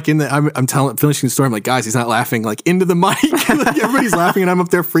 So I'm like finishing the story. I'm like, guys, he's not laughing, like into the mic. Like everybody's laughing, and I'm up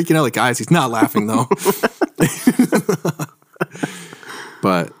there freaking out like, guys, he's not laughing though.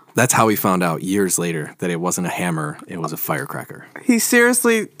 But that's how we found out years later that it wasn't a hammer, it was a firecracker. He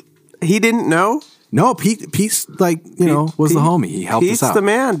seriously, he didn't know? No, Pete's like, was the homie. He helped us out. Pete's the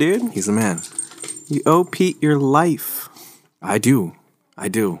man, dude. He's the man. You owe Pete your life. I do.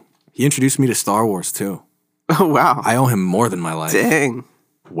 He introduced me to Star Wars too. Oh, wow. I owe him more than my life. Dang.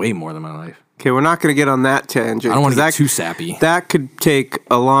 Way more than my life. Okay, we're not going to get on that tangent. I don't want to get too sappy. That could take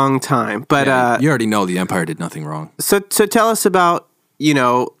a long time. But you already know the Empire did nothing wrong. So tell us about,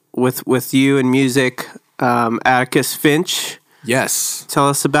 with you and music, Atticus Finch. Yes. Tell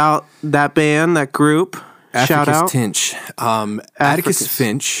us about that band, that group. Shout out. Atticus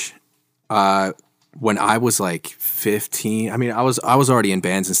Finch, when I was like 15, I mean, I was already in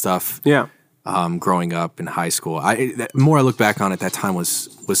bands and stuff. Yeah. Growing up in high school. The more I look back on it, that time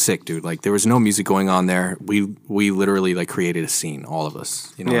was sick, dude. Like there was no music going on there. We literally like created a scene, all of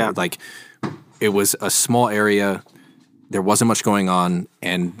us. Like it was a small area. There wasn't much going on,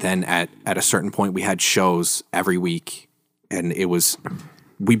 and then at a certain point, we had shows every week, and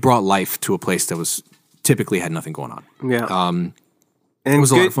we brought life to a place that was typically had nothing going on. Yeah. And it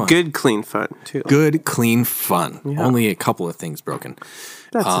was a lot of fun. Good, clean fun too. Good, clean fun. Yeah. Only a couple of things broken.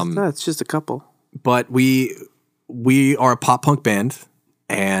 That's just a couple. But we are a pop punk band,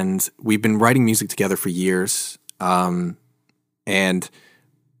 and we've been writing music together for years. And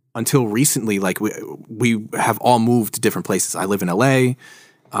until recently, like we have all moved to different places. I live in LA.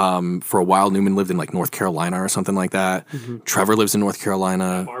 For a while, Newman lived in like North Carolina or something like that. Trevor lives in North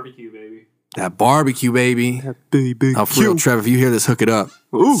Carolina. Barbecue, baby. That barbecue, baby. That baby. Oh, for real, Trevor, if you hear this, hook it up.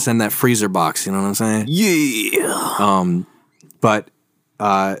 Ooh. Send that freezer box, you know what I'm saying? Yeah. But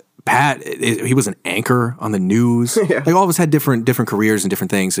Pat, he was an anchor on the news. Yeah. Like all of us had different careers and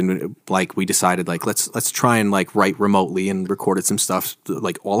different things, and like we decided like let's try and like write remotely and recorded some stuff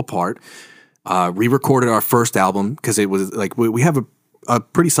like all apart. Re-recorded our first album because it was like we have a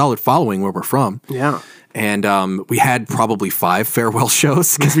pretty solid following where we're from. Yeah. And we had probably 5 farewell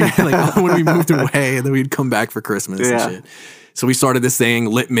shows because we had, like when we moved away, and then we'd come back for Christmas and shit. So we started this thing,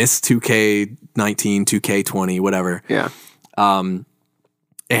 Litmus 2K19, 2K20, whatever. Yeah.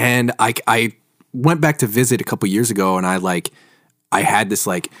 And I went back to visit a couple years ago, and I had this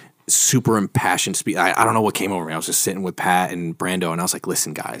like super impassioned speech. I don't know what came over me. I was just sitting with Pat and Brando, and I was like,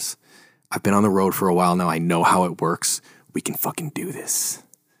 listen, guys, I've been on the road for a while now. I know how it works. We can fucking do this.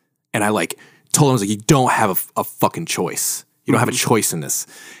 And I like told him, I was like, you don't have a fucking choice. You don't have a choice in this.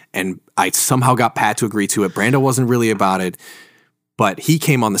 And I somehow got Pat to agree to it. Brando wasn't really about it, but he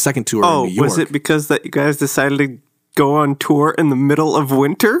came on the second tour in New York. Was it because that you guys decided to go on tour in the middle of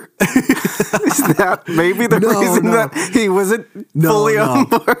winter? Is that maybe the reason that he wasn't fully on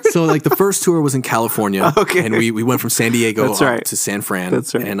board? So like the first tour was in California. Okay. And we went from San Diego up to San Fran.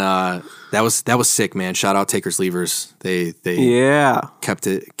 That's right. And that was sick, man. Shout out Takers Leavers. They kept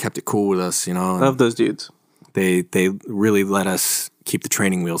it cool with us, you know. Love those dudes. They really let us keep the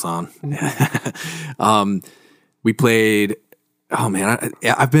training wheels on. We played. Oh man,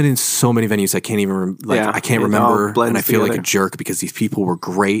 I've been in so many venues I can't even I can't remember, and I feel like a jerk because these people were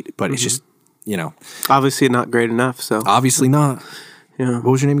great, but it's just obviously not great enough. So obviously not. Yeah.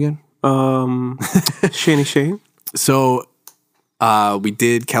 What was your name again? Shaney Shane. So we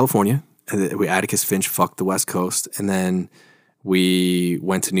did California. We Atticus Finch fucked the West Coast, and then we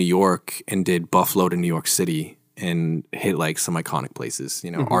went to New York and did Buffalo to New York City and hit like some iconic places.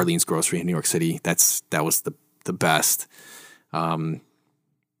 You know, Arlene's Grocery in New York City. That was the best.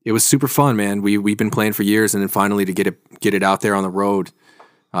 It was super fun, man. We've been playing for years, and then finally to get it out there on the road,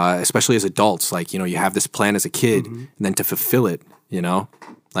 especially as adults, like, you know, you have this plan as a kid, and then to fulfill it, you know,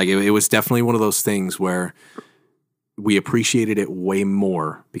 like it was definitely one of those things where we appreciated it way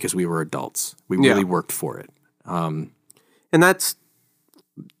more because we were adults. We really worked for it. And that's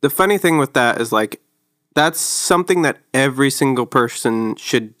the funny thing with that is like, that's something that every single person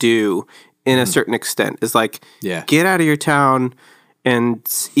should do in a certain extent, is like, get out of your town and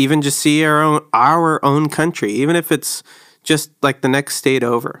even just see our own country, even if it's just like the next state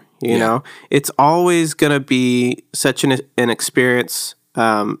over, you know, it's always going to be such an experience.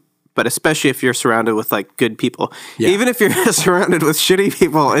 But especially if you're surrounded with like good people, even if you're surrounded with shitty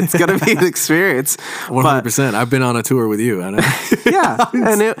people, it's going to be an experience. 100%. I've been on a tour with you. I know. Yeah.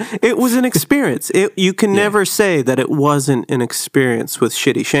 And it was an experience. You can never say that it wasn't an experience with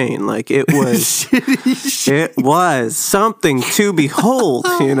Shitty Shane. Like it was, it was something to behold,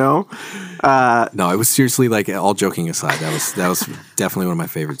 you know? No, it was seriously, like, all joking aside, that was definitely one of my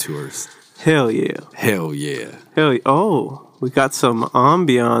favorite tours. Hell yeah. Hell yeah. Hell yeah. Oh. We got some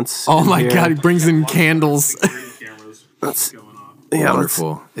ambiance. Oh my God, he brings in candles. That's going on. Yeah,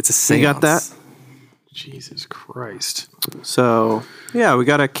 wonderful. It's a seance. You got that? Jesus Christ. So, yeah, we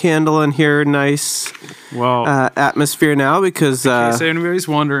got a candle in here. Nice atmosphere now because... in case anybody's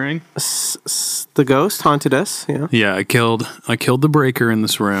wondering. The ghost haunted us, yeah. Yeah, I killed the breaker in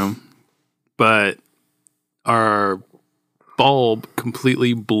this room, but our bulb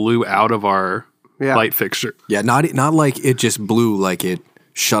completely blew out of our... light fixture. Yeah, not like it just blew, like it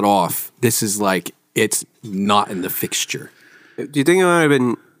shut off. This is like it's not in the fixture. Do you think it might have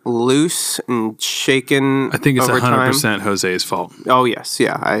been loose and shaken? I think it's over 100% time? Jose's fault. Oh yes,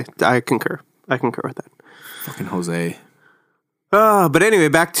 yeah, I concur. I concur with that. Fucking Jose. But anyway,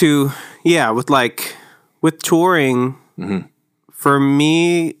 back to with touring. For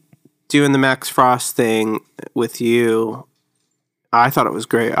me, doing the Max Frost thing with you, I thought it was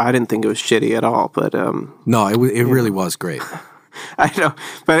great. I didn't think it was shitty at all, but no, it really was great. I know,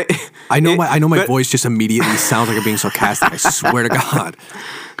 but I know my voice just immediately sounds like I'm being sarcastic. I swear to God,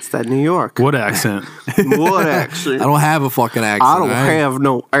 it's that New York. What accent? What accent? I don't have a fucking accent. I don't have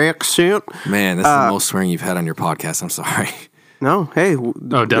no accent. Man, that's the most swearing you've had on your podcast. I'm sorry. No, hey,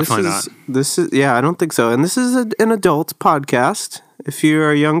 definitely not. This is I don't think so. And this is an adult podcast. If you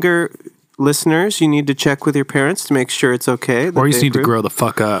are younger listeners, you need to check with your parents to make sure it's okay. Or you just need to grow the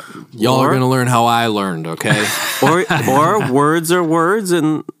fuck up. Y'all are going to learn how I learned, okay? or words are words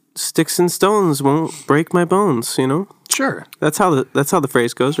and sticks and stones won't break my bones, you know? Sure. That's how the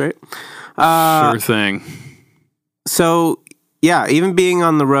phrase goes, right? Sure thing. So, yeah, even being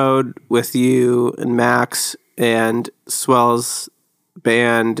on the road with you and Max and Swell's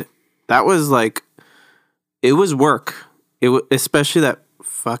band, that was like, it was work. Especially that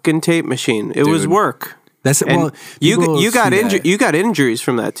fucking tape machine. It was work. That's and well. You got injuries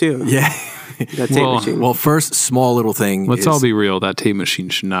from that too. Yeah. That tape machine. Well, first small little thing. Let's all be real. That tape machine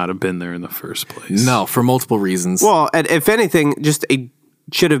should not have been there in the first place. No, for multiple reasons. Well, if anything,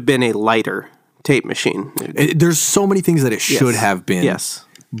 should have been a lighter tape machine. There's so many things that it should have been. Yes.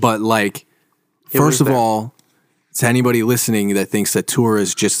 But like, first of all, to anybody listening that thinks that tour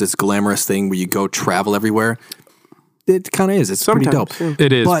is just this glamorous thing where you go travel everywhere, it kind of is. It's pretty dope. Yeah.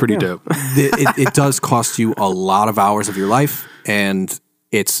 It is pretty dope. It does cost you a lot of hours of your life, and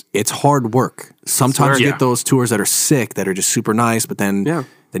it's hard work. Sometimes you get those tours that are sick, that are just super nice, but then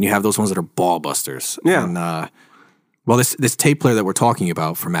you have those ones that are ball busters. Yeah. And, well, this tape player that we're talking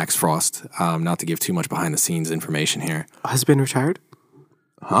about for Max Frost, not to give too much behind the scenes information here, has been retired.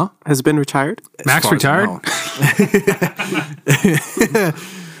 Huh? Has been retired. Max retired?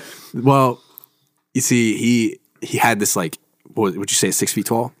 Well, you see, he had this, like, what would you say, 6 feet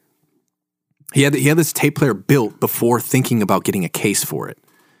tall? He had this tape player built before thinking about getting a case for it.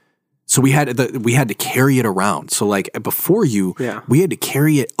 So we had to carry it around. So like before we had to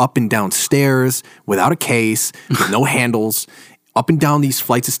carry it up and down stairs without a case, with no handles, up and down these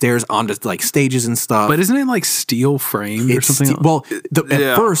flights of stairs onto like stages and stuff. But isn't it like steel framed or something?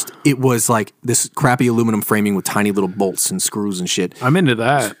 At first it was like this crappy aluminum framing with tiny little bolts and screws and shit. I'm into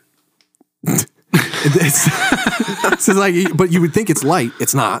that. So like, but you would think it's light.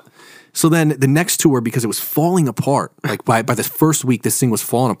 It's not. So then the next tour, because it was falling apart, like by the first week, this thing was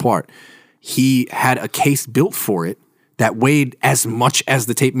falling apart. He had a case built for it that weighed as much as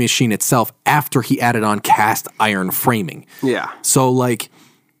the tape machine itself after he added on cast iron framing. Yeah. So like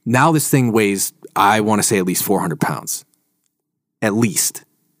now this thing weighs, I want to say at least 400 pounds. At least.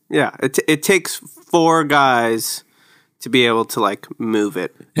 Yeah. It takes 4 guys to be able to like move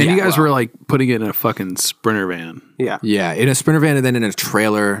it. And you guys were like putting it in a fucking Sprinter van. Yeah. Yeah. In a Sprinter van and then in a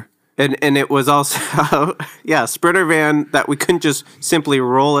trailer. And it was also, Sprinter van that we couldn't just simply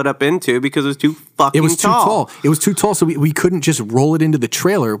roll it up into because it was too fucking tall. It was too tall. It was too tall, so we couldn't just roll it into the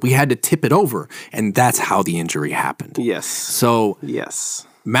trailer. We had to tip it over, and that's how the injury happened. Yes. So,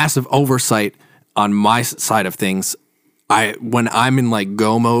 massive oversight on my side of things. When I'm in like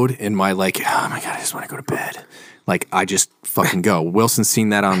go mode, in my like, oh my God, I just want to go to bed. Like, I just fucking go. Wilson's seen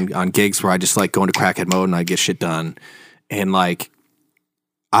that on gigs where I just like go into crackhead mode and I get shit done. And like,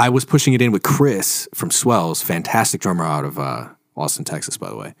 I was pushing it in with Chris from Swells, fantastic drummer out of Austin, Texas, by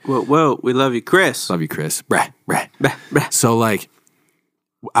the way. Whoa, we love you, Chris. Love you, Chris. Brah. So, like,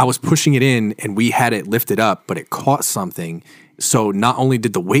 I was pushing it in, and we had it lifted up, but it caught something. So not only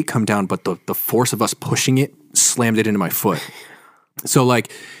did the weight come down, but the force of us pushing it slammed it into my foot. So,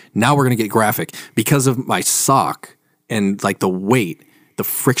 like, now we're going to get graphic. Because of my sock and, like, the weight, the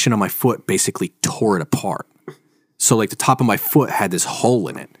friction on my foot basically tore it apart. So, like, the top of my foot had this hole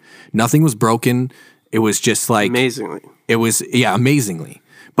in it. Nothing was broken. It was just, like... Amazingly. It was, amazingly.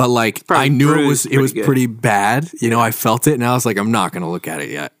 But, like, I knew it was pretty bad. You know, I felt it, and I was like, I'm not going to look at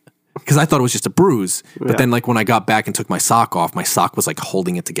it yet. Because I thought it was just a bruise. But then, like, when I got back and took my sock off, my sock was, like,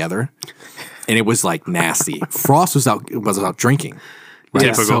 holding it together. And it was, like, nasty. Frost was out drinking.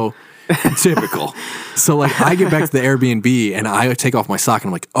 Right? Typical. Typical. So, like, I get back to the Airbnb, and I take off my sock, and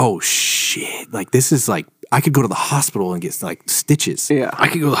I'm like, oh, shit. Like, this is, like... I could go to the hospital and get like stitches. Yeah. I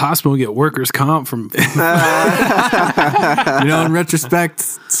could go to the hospital and get workers' comp from. You know, in retrospect,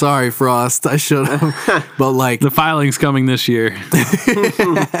 sorry, Frost. I should have. But like. The filing's coming this year.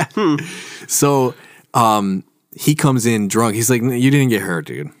 So he comes in drunk. He's like, you didn't get hurt,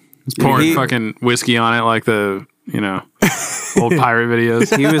 dude. He's pouring fucking whiskey on it like the, old pirate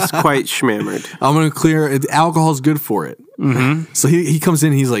videos. He was quite schmammered. I'm going to clear. Alcohol's good for it. Mm-hmm. So he comes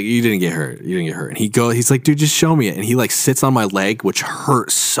in. He's like, you didn't get hurt. You didn't get hurt. And he's like, dude, just show me it. And he like sits on my leg, which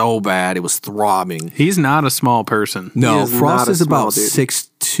hurt so bad. It was throbbing. He's not a small person. No, Frost is about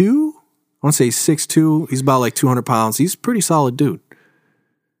 6'2". I want to say 6'2". He's about like 200 pounds. He's a pretty solid dude.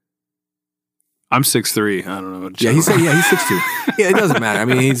 I'm 6'3". I don't know. He's 6'2". Yeah, it doesn't matter. I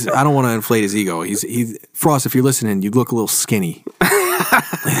mean, I don't want to inflate his ego. He's Frost. If you're listening, you look a little skinny.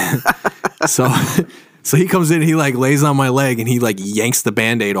 So he comes in, he like lays on my leg, and he like yanks the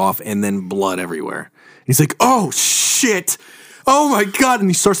Band-Aid off, and then blood everywhere. And he's like, "Oh shit! Oh my God!" And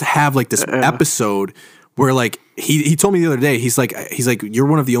he starts to have like this episode where like he told me the other day, he's like, you're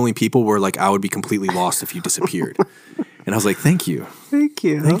one of the only people where like I would be completely lost if you disappeared. And I was like, thank you.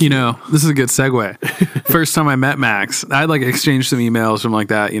 You know, this is a good segue. First time I met Max, I had like exchanged some emails from like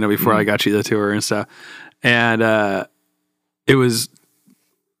that, you know, before I got you the tour and stuff. And I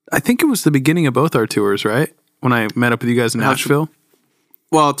think it was the beginning of both our tours, right? When I met up with you guys in Nashville.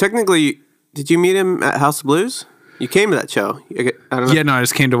 Well, technically, did you meet him at House of Blues? You came to that show. I don't know. Yeah, no, I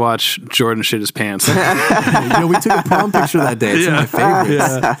just came to watch Jordan shit his pants. We took a prom picture that day. It's one of my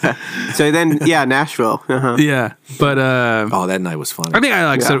favorites. Yeah. So then, Nashville. Uh-huh. Yeah, but that night was fun. I think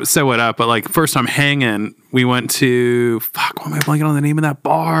I set what up, but like first time hanging, we went to what am I blanking on the name of that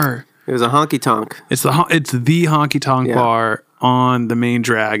bar? It was a honky tonk. It's the honky tonk bar on the main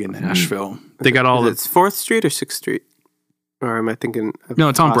drag in Nashville. They got all It's 4th Street or 6th Street, or am I thinking? No,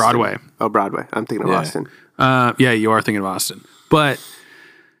 it's on Austin? Broadway. Oh, Broadway. I'm thinking of Austin. Yeah, you are thinking of Austin. But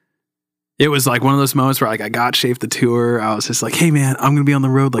it was like one of those moments where like I got shaved the tour. I was just like, hey man, I'm gonna be on the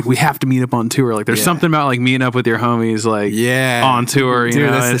road. Like we have to meet up on tour. Like there's something about like meeting up with your homies like on tour. You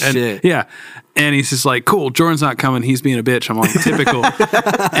know? That's the shit. Yeah. And he's just like, cool, Jordan's not coming. He's being a bitch. I'm like, typical.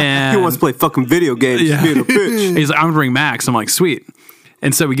 And he wants to play fucking video games. He's being a bitch. He's like, I'm gonna bring Max. I'm like, sweet.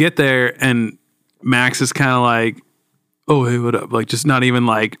 And so we get there and Max is kind of like, oh, hey, what up? Like just not even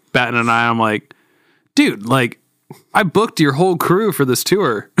like batting an eye. I'm like, dude, like, I booked your whole crew for this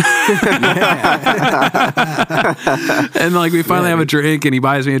tour. And like, we finally have a drink and he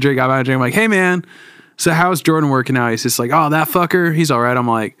buys me a drink. I buy a drink. I'm like, hey man, so how's Jordan working out? He's just like, oh, that fucker, he's all right. I'm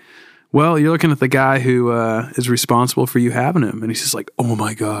like, well, you're looking at the guy who is responsible for you having him. And he's just like, oh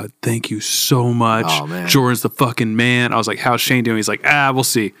my God, thank you so much. Oh, man. Jordan's the fucking man. I was like, how's Shane doing? He's like, we'll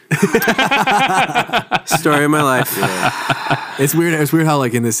see. Story of my life. Yeah. It's weird. It's weird how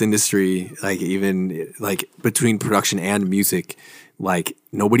like in this industry, like even like between production and music, like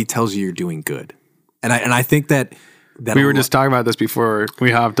nobody tells you you're doing good. And I think that we were just talking about this before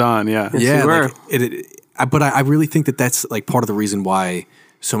we hopped on. Yeah. Yeah. Like, but I really think that that's like part of the reason why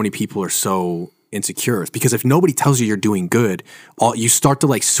so many people are so insecure. It's because if nobody tells you you're doing good, you start to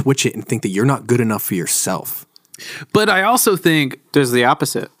like switch it and think that you're not good enough for yourself. But I also think there's the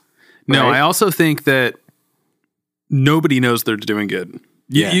opposite. No, right? I also think that nobody knows they're doing good.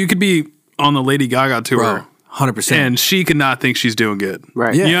 You could be on the Lady Gaga tour. Bro, 100%. And she could not think she's doing good.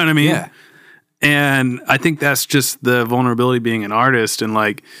 Right. Yeah. You know what I mean? Yeah. And I think that's just the vulnerability being an artist. And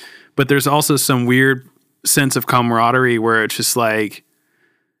like, but there's also some weird sense of camaraderie where it's just like,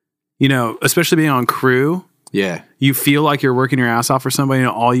 you know, especially being on crew. Yeah. You feel like you're working your ass off for somebody and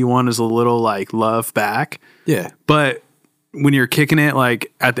all you want is a little like love back. Yeah. But when you're kicking it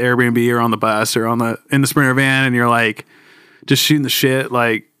like at the Airbnb or on the bus or in the Sprinter van and you're like just shooting the shit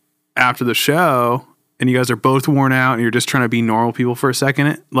like after the show and you guys are both worn out and you're just trying to be normal people for a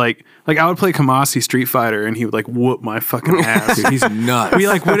second, like I would play Kamasi Street Fighter and he would like whoop my fucking ass. Dude, he's nuts. We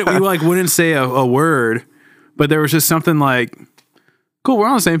wouldn't say a word, but there was just something like, cool, we're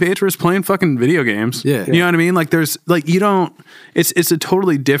on the same page. We're just playing fucking video games. Yeah. You know what I mean? Like there's like, you don't, it's a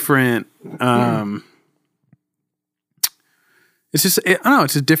totally different, it's just, I don't know,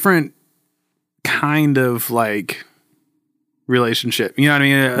 it's a different kind of like relationship. You know what I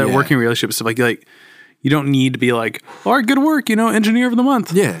mean? A working relationship. So like you don't need to be like, all right, good work, you know, engineer of the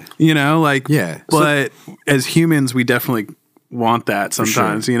month. Yeah. You know, like, yeah. But as humans, we definitely want that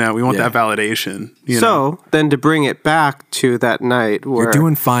sometimes, you know, we want that validation. You know? Then to bring it back to that night where you're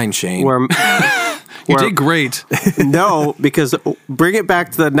doing fine, Shane. You did great. No, because bring it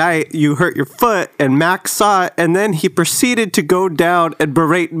back to the night you hurt your foot and Max saw it and then he proceeded to go down and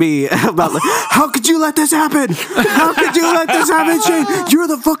berate me about like, how could you let this happen? How could you let this happen, Shane? You're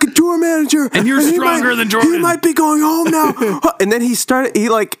the fucking tour manager. And you're stronger than Jordan. He might be going home now. And then he started, he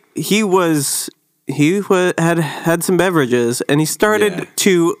had some beverages and he started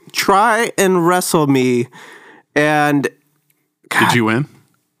to try and wrestle me. And God, did you win?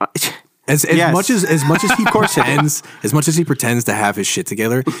 As much as he pretends to have his shit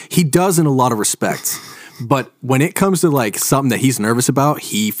together, he does in a lot of respects. But when it comes to like something that he's nervous about,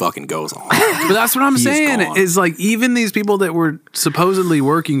 he fucking goes on. But that's what I'm saying is like even these people that we're supposedly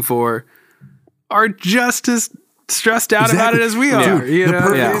working for are just as stressed out about it as we are. Dude, the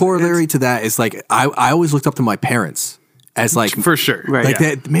perfect corollary to that is like I always looked up to my parents as like for sure, right? Like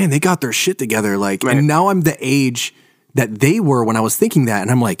that, man, they got their shit together. Like, and now I'm the age that they were when I was thinking that,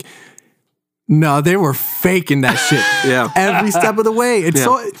 and I'm like, no, they were faking that shit. Every step of the way. And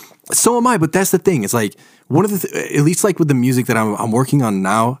so am I. But that's the thing. It's like one of the at least like with the music that I'm working on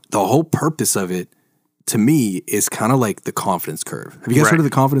now, the whole purpose of it to me is kind of like the confidence curve. Have you guys heard of the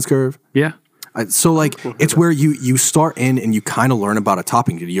confidence curve? Yeah. So like it's where you start in and you kind of learn about a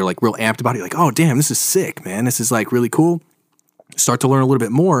topic. You're like real amped about it. You're like, oh damn, this is sick, man. This is like really cool. Start to learn a little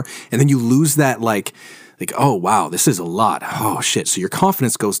bit more, and then you lose that like, oh wow, this is a lot. Oh shit. So your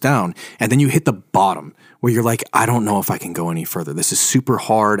confidence goes down, and then you hit the bottom where you're like, I don't know if I can go any further. This is super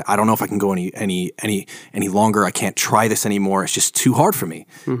hard. I don't know if I can go any longer. I can't try this anymore. It's just too hard for me.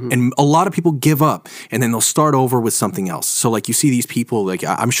 And a lot of people give up, and then they'll start over with something else. So like you see these people, like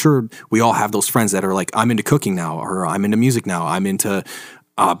I'm sure we all have those friends that are like, I'm into cooking now, or I'm into music now. I'm into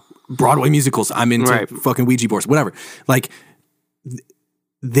Broadway musicals. I'm into fucking Ouija boards, whatever. Like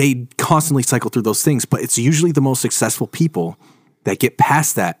they constantly cycle through those things, but it's usually the most successful people that get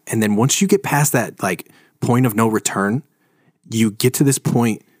past that. And then once you get past that, like, point of no return, you get to this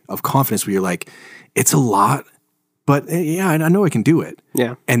point of confidence where you're like, it's a lot, but yeah, I know I can do it.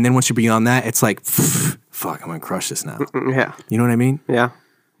 Yeah. And then once you're beyond that, it's like, fuck, I'm gonna crush this now. Yeah. You know what I mean? Yeah.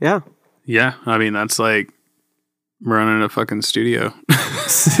 Yeah. Yeah. I mean, that's like running a fucking studio,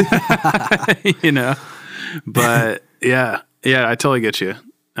 you know, but yeah, I totally get you.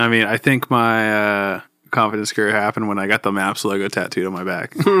 I mean, I think my, confidence career happened when I got the Maps logo tattooed on my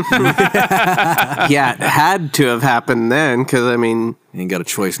back. Yeah, it had to have happened then, because I mean, you ain't got a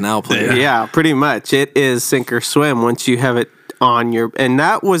choice now, player. Yeah, pretty much. It is sink or swim once you have it on your, and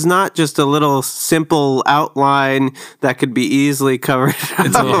that was not just a little simple outline that could be easily covered.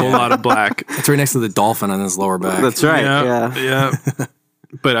 It's a whole lot of black. It's right next to the dolphin on his lower back. That's right. Yeah.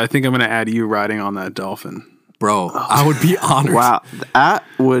 But I think I'm going to add you riding on that dolphin. Bro, I would be honored. Wow, that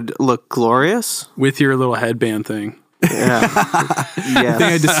would look glorious. With your little headband thing. Yeah. I think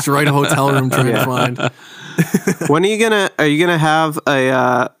I destroyed a hotel room trying to find. When are you gonna have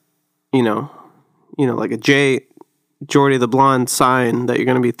a like a Jordy the Blonde sign that you're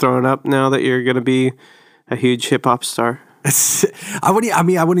gonna be throwing up now that you're gonna be a huge hip hop star? I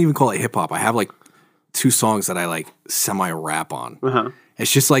wouldn't even call it hip hop. I have like 2 songs that I like semi rap on. Uh-huh.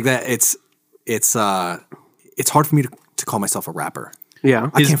 It's just like that. It's hard for me to call myself a rapper.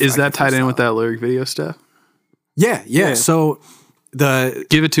 Yeah. Is that tied in with that lyric video stuff? Yeah. So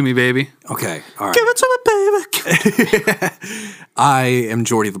Give it to me, baby. Okay. All right. Give it to me, baby. I am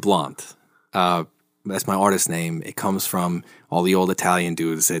Jordy the Blonde. That's my artist name. It comes from all the old Italian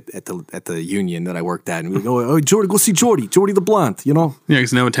dudes at the union that I worked at. And we go, oh, Jordy, go see Jordy the Blonde, you know? Yeah,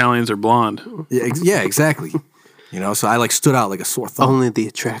 because no Italians are blonde. Yeah, exactly. You know, so I like stood out like a sore thumb. Only the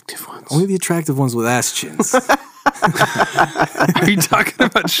attractive ones. Only the attractive ones with ass chins. Are you talking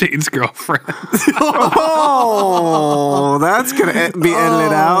about Shane's girlfriend? Oh, that's gonna be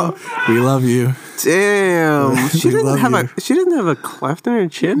edited out. We love you. Damn, she didn't have a cleft in her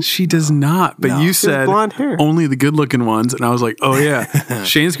chin. She does not. But you said blonde hair. Only the good-looking ones, and I was like, oh yeah,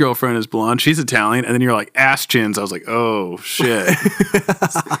 Shane's girlfriend is blonde. She's Italian, and then you're like ass chins. I was like, oh shit.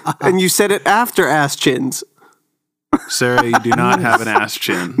 And you said it after ass chins. Sarah, you do not have an ass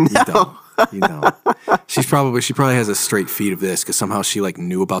chin. No. You don't. She probably has a straight feed of this because somehow she like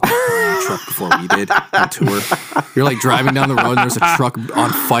knew about the truck before we did on tour. You're like driving down the road and there's a truck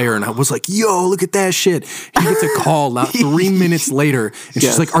on fire and I was like, yo, look at that shit. She gets a call not 3 minutes later and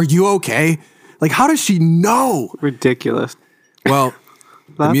she's like, are you okay? Like, how does she know? Ridiculous. Well,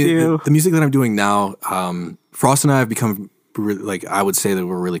 Love you. The music that I'm doing now, Frost and I have become like, I would say that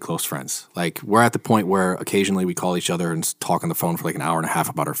we're really close friends. Like, we're at the point where occasionally we call each other and talk on the phone for like an hour and a half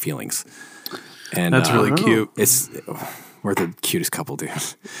about our feelings. And that's really cute. We're the cutest couple, dude.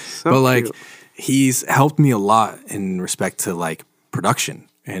 So but like, cute. he's helped me a lot in respect to like production.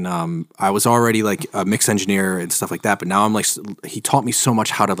 And I was already like a mix engineer and stuff like that. But now I'm like, he taught me so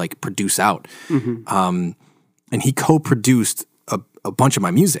much how to like produce out. And he co-produced a bunch of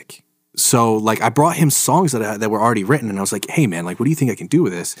my music. So like I brought him songs that were already written and I was like, hey man, like what do you think I can do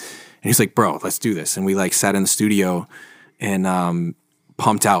with this? And he's like, bro, let's do this. And we like sat in the studio and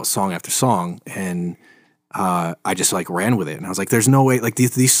pumped out song after song and I just like ran with it. And I was like, there's no way, like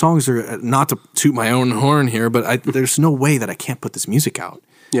these songs are, not to toot my own horn here, but there's no way that I can't put this music out.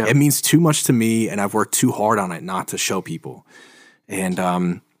 Yeah. It means too much to me and I've worked too hard on it not to show people.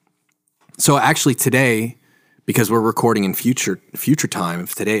 And so actually today, because we're recording in future time,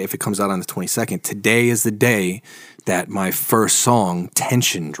 if it comes out on the 22nd, today is the day that my first song,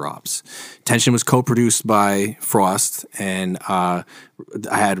 Tension, drops. Tension was co-produced by Frost, and I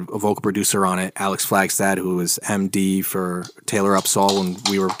had a vocal producer on it, Alex Flagstad, who was MD for Taylor Upsall when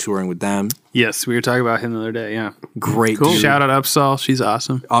we were touring with them. Yes, we were talking about him the other day, yeah. Great dude. Shout out Upsall, she's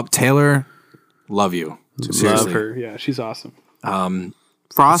awesome. Taylor, love you. Seriously. Love her, yeah, she's awesome.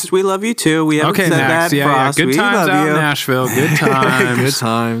 Frost, we love you too. We haven't said Max, that. Yeah, Frost, good we times love out you. in Nashville. Good times. Good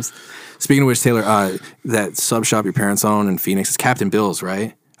times. Speaking of which, Taylor, that sub shop your parents own in Phoenix is Captain Bill's,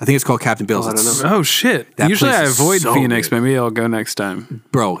 right? I think it's called Captain Bill's. Oh shit! That Usually place I is avoid so Phoenix. good. Maybe I'll go next time.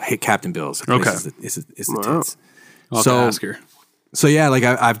 Bro, hit Captain Bill's. The place is the tits. I'll have to ask her. So yeah, like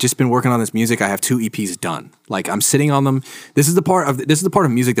I've just been working on this music. I have 2 EPs done. Like I'm sitting on them. This is the part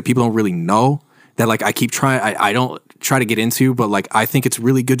of music that people don't really know. That like I keep trying. I don't try to get into, but like I think it's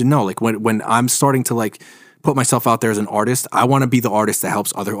really good to know. Like when I'm starting to like put myself out there as an artist, I want to be the artist that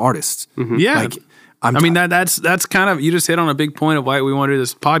helps other artists. Mm-hmm. Yeah. Like that's kind of, you just hit on a big point of why we want to do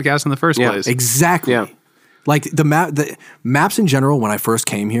this podcast in the first place. Exactly. Yeah. Like the maps in general, when I first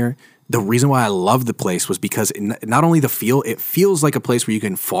came here, the reason why I loved the place was because not only it feels like a place where you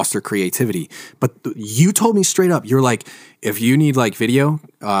can foster creativity, but you told me straight up, you're like, if you need like video,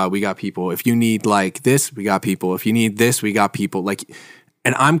 we got people. If you need like this, we got people. If you need this, we got people. Like,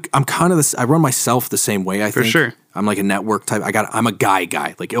 and I'm kind of this. I run myself the same way. I think. For sure. I'm like a network type. I'm a guy.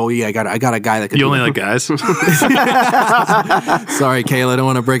 Like, oh yeah, I got a guy that can. You only like guys. Sorry, Kayla. I don't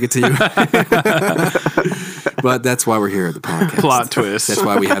want to break it to you. But that's why we're here at the podcast. Plot twist. That's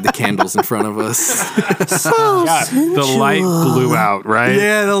why we have the candles in front of us. The light blew out, right?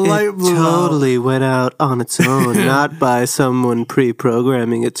 Yeah, the light blew totally went out on its own, not by someone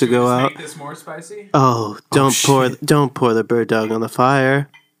pre-programming it to go out. Make this more spicy? Oh, don't pour the bird dog on the fire.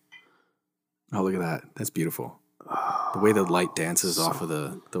 Oh, look at that. That's beautiful. The way the light dances off of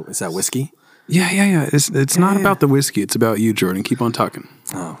the is that whiskey? Yeah. It's not about the whiskey. It's about you, Jordan. Keep on talking.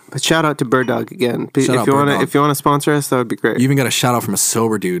 Oh, but shout out to Bird Dog again. If you want to sponsor us, that would be great. You even got a shout out from a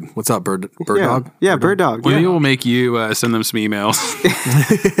sober dude. What's up, Bird Dog? Yeah, Bird Dog. Well, we'll make you send them some emails.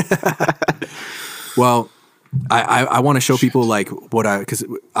 Well, I want to show people like what because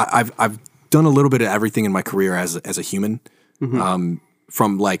I've done a little bit of everything in my career as a human. Mm-hmm.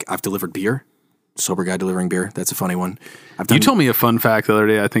 From like I've delivered beer. Sober guy delivering beer. That's a funny one. You told me a fun fact the other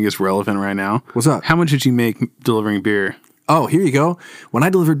day I think is relevant right now. What's up? How much did you make delivering beer? Oh, here you go. When I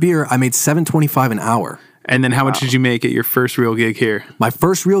delivered beer, I made $7.25 an hour. And then how much did you make at your first real gig here? My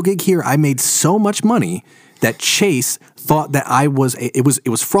first real gig here, I made so much money that Chase thought that it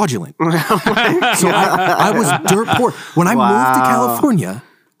was fraudulent. So I was dirt poor. When I moved to California,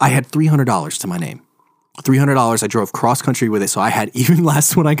 I had $300 to my name. $300. I drove cross country with it, so I had even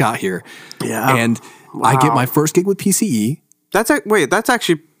less when I got here. Yeah, and I get my first gig with PCE. That's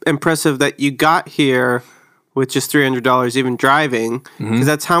actually impressive that you got here with just $300, even driving, because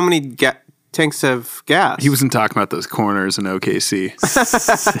that's how many tanks of gas. He wasn't talking about those corners in OKC.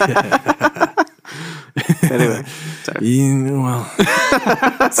 Anyway,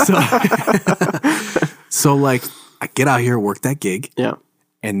 so like I get out here, work that gig,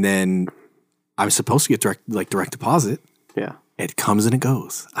 and then I'm supposed to get direct deposit. Yeah. It comes and it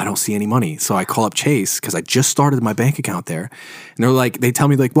goes. I don't see any money. So I call up Chase because I just started my bank account there. And they tell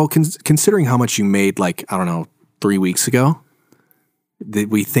me like, well, considering how much you made like, I don't know, 3 weeks ago,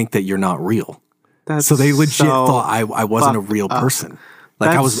 we think that you're not real. So they legit thought I wasn't a real person.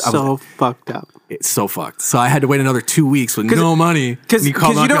 Like I was fucked up. It's so fucked. So I had to wait another 2 weeks with no money. Because you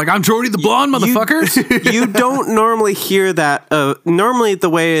called up like, I'm Jordy the Blonde, motherfuckers. You don't normally hear that. Normally the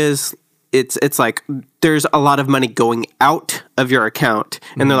way is, it's like there's a lot of money going out of your account,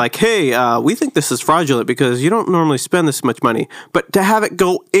 and they're like, "Hey, we think this is fraudulent because you don't normally spend this much money." But to have it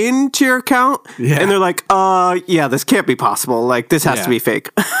go into your account, and they're like, yeah, this can't be possible. Like this has to be fake."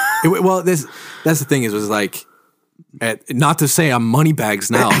 That's the thing was like, not to say I'm money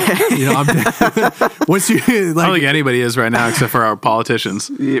bags now. Once you, like, I don't think anybody is right now except for our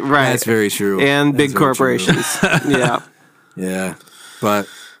politicians. Right, that's very true, and big corporations. Yeah, but.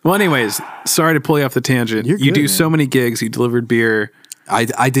 Well, anyways, sorry to pull you off the tangent. You do so many gigs. You delivered beer.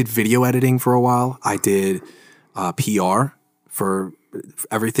 I did video editing for a while. I did PR for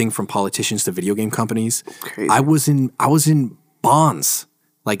everything from politicians to video game companies. Crazy. I was in bonds.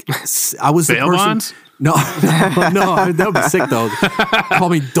 Like I was bail the person. Bonds? No, that would be sick though. Call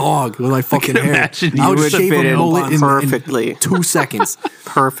me dog with my fucking hair. I would shave a mullet perfectly in 2 seconds.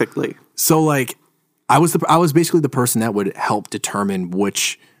 Perfectly. So like, I was basically the person that would help determine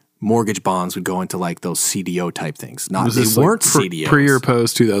which mortgage bonds would go into like those CDO type things. They weren't CDOs. Pre or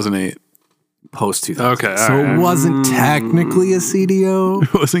post 2008? Post 2008. Okay. So it wasn't technically a CDO.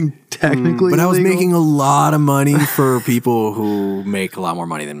 It wasn't technically but I was illegal. making a lot of money for people who make a lot more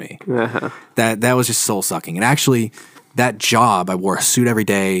money than me. That was just soul sucking. And actually, that job, I wore a suit every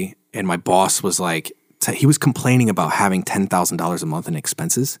day, and my boss was like, he was complaining about having $10,000 a month in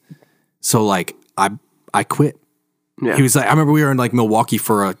expenses. So like, I quit. Yeah. He was like, I remember we were in like Milwaukee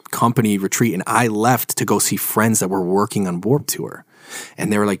for a company retreat, and I left to go see friends that were working on Warped Tour,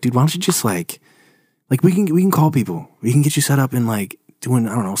 and they were like, "Dude, why don't you just like we can call people, we can get you set up in like doing,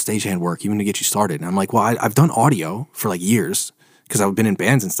 I don't know, stagehand work, even to get you started." And I'm like, "Well, I've done audio for like years because I've been in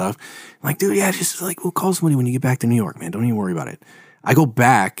bands and stuff. I'm like, dude, yeah, just like, we'll call somebody when you get back to New York, man. Don't even worry about it. I go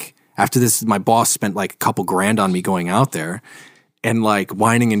back after this. My boss spent like a couple grand on me going out there and like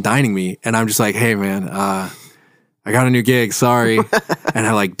whining and dining me. And I'm just like, hey, man, I got a new gig. Sorry. And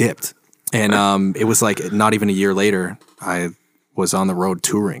I like dipped. And it was like not even a year later, I was on the road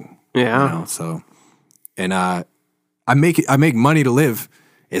touring. Yeah. You know, so, and I make money to live.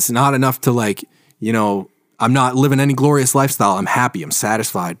 It's not enough to like, you know, I'm not living any glorious lifestyle. I'm happy. I'm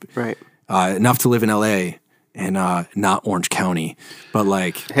satisfied. Right. Enough to live in LA and not Orange County. But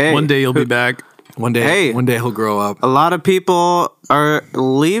like, Hey, One day you'll be back. one day he'll grow up. a lot of people are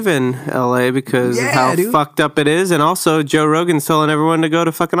leaving LA because of how fucked up it is. And also, Joe Rogan's telling everyone to go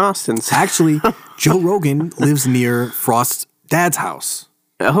to fucking Austin. Actually, Joe Rogan lives near Frost's dad's house.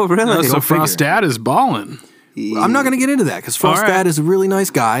 Oh, really? Oh, so Frost's dad is balling. I'm not going to get into that because Frost's dad is a really nice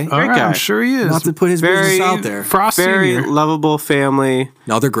guy. All right, guy. I'm sure he is. Not to put his business out there. Frost Very Senior. lovable family.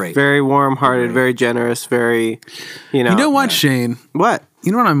 No, they're great. Very warm-hearted, very generous, very, you know. You know what, Shane? What?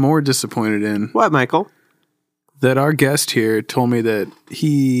 You know what I'm more disappointed in? What, Michael? That our guest here told me that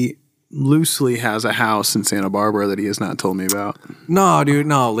he loosely has a house in Santa Barbara that he has not told me about. No, dude,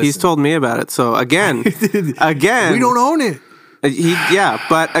 no. Listen. He's told me about it. So again, we don't own it.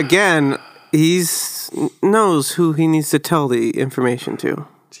 But again, knows who he needs to tell the information to.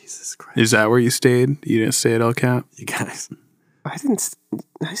 Jesus Christ. Is that where you stayed? You didn't stay at El Cap? You guys. I didn't.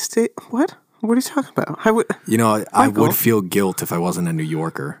 I stay. What? What are you talking about? I would. You know, I Michael. would feel guilt if I wasn't a New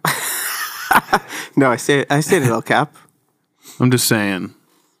Yorker. No, I stayed at El Cap. I'm just saying.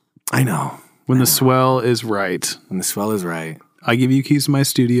 I know. When the swell is right, And the swell is right. I give you keys to my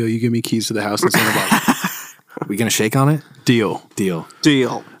studio. You give me keys to the house in Santa Barbara. We going to shake on it? Deal. Deal.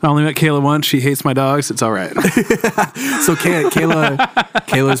 Deal. I only met Kayla once. She hates my dogs. It's all right. So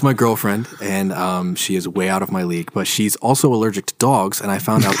Kayla is my girlfriend, and she is way out of my league, but she's also allergic to dogs. And I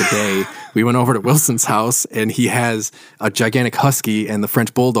found out the day we went over to Wilson's house, and he has a gigantic husky and the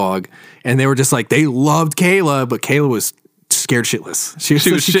French bulldog, and they were just like, they loved Kayla, but Kayla was scared shitless. She was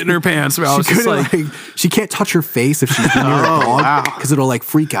shitting her pants. I was just like, she can't touch her face if she's near a dog because it'll like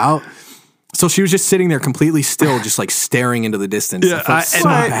freak out. So she was just sitting there completely still, just like staring into the distance. Yeah, I felt so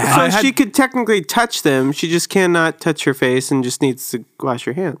bad. So she could technically touch them. She just cannot touch her face and just needs to wash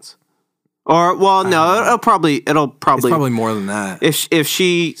her hands. Or, well, no, it'll probably It's probably more than that. if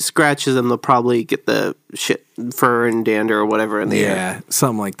she scratches them, they'll probably get the shit fur and dander or whatever in the air. Yeah,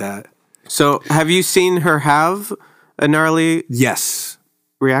 something like that. So have you seen her have a gnarly Yes.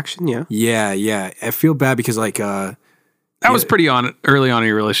 reaction? Yeah. Yeah. I feel bad because like that was pretty early on in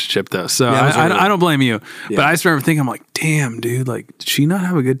your relationship, though. So Yeah, it was early. I don't blame you. Yeah. But I just remember thinking, I'm like, damn, dude, like, did she not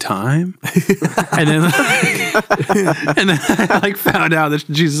have a good time? and then I like found out that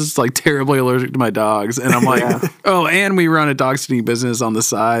she's just like terribly allergic to my dogs. And I'm like, oh, and we run a dog sitting business on the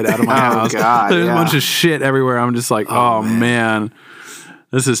side out of my house. God, There's a bunch of shit everywhere. I'm just like, oh man,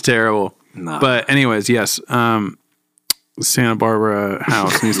 this is terrible. Nah. But anyways, yes, Santa Barbara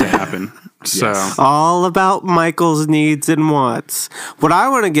house needs to happen. So Yes. All about Michael's needs and wants. What I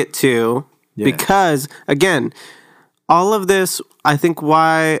want to get to, because again, all of this, I think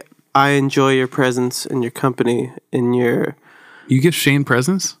why I enjoy your presence and your company and your you give Shane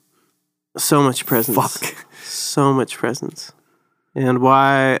presents? so much presence. Fuck. So much presence. And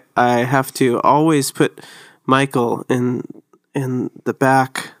why I have to always put Michael in the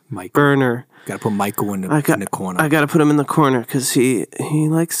back burner. Got to put Michael in the corner. I got to put him in the corner because he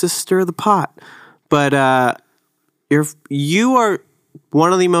likes to stir the pot. But you are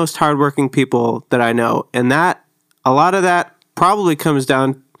one of the most hardworking people that I know, and that a lot of that probably comes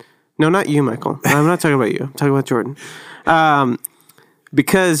down. No, not you, Michael. I'm not talking about you. I'm talking about Jordan.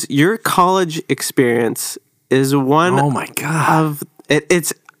 Because your college experience is one. Oh my god! Of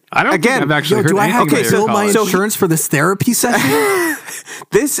it's. I don't think I've actually heard do I have anything to about your bill my college. insurance for this therapy session?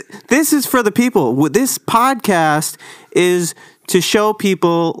 This is for the people. This podcast is to show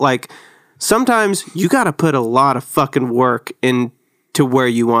people like sometimes you got to put a lot of fucking work into where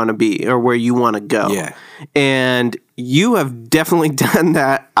you want to be or where you want to go. Yeah. And you have definitely done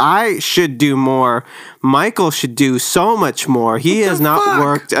that. I should do more. Michael should do so much more. He has not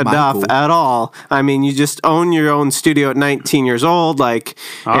worked enough Michael. at all. I mean, you just own your own studio at 19 years old. Like,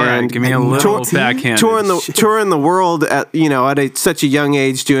 All right, give me a little backhand. touring the world at such a young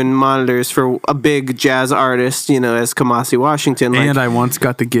age, doing monitors for a big jazz artist, as Kamasi Washington. Like, And I once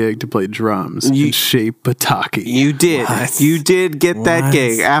got the gig to play drums in Shape Bataki. you did. What? You did get that What?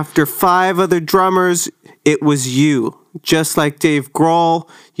 gig. After 5 other drummers, it was you. Just like Dave Grohl,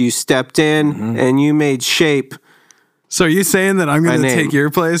 you stepped in and you made Shape So are you saying that I'm going to take your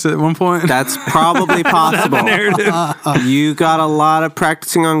place at one point? That's probably possible. You got a lot of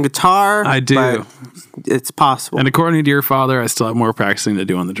practicing on guitar. I do. But it's possible. And according to your father, I still have more practicing to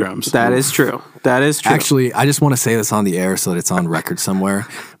do on the drums. That is true. That is true. Actually, I just want to say this on the air so that it's on record somewhere.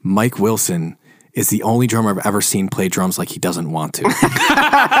 Mike Wilson is the only drummer I've ever seen play drums like he doesn't want to.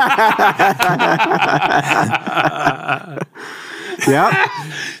 Yeah.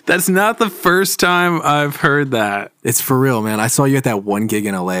 That's not the first time I've heard that. It's for real, man. I saw you at that one gig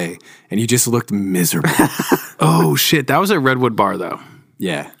in LA and you just looked miserable. Oh shit. That was at Redwood Bar though.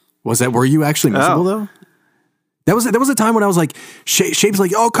 Yeah. Were you actually miserable though? That was a time when I was like, Shape's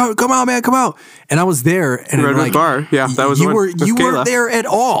like, oh, come out, man, come out. And I was there and Redwood like, Bar. Yeah. That was you weren't there at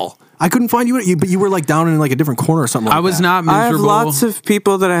all. I couldn't find you, but you were like down in like a different corner or something like that. I was not miserable. I have lots of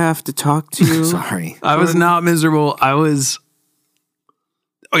people that I have to talk to. Sorry. I was not miserable.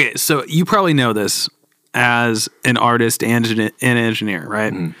 Okay, so you probably know this as an artist and an engineer,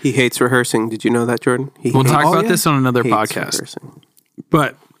 right? Mm-hmm. He hates rehearsing. Did you know that, Jordan? We'll talk about this on another podcast. Rehearsing.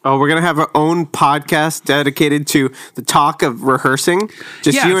 But we're going to have our own podcast dedicated to the talk of rehearsing.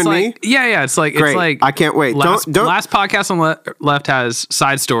 Just you and me? Yeah. It's like, Great. I can't wait. Last Don't. podcast on left has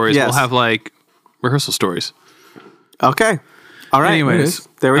side stories. Yes. We'll have like rehearsal stories. Okay. All right. Anyways.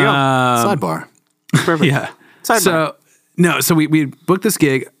 There we go. Sidebar. Perfect. Yeah. Sidebar. So we booked this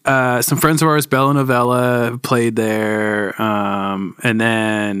gig. Some friends of ours, Bella Novella, played there. And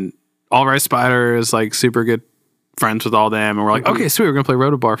then All Right Spider is like super good friends with all them. And we're like, okay, sweet, we're going to play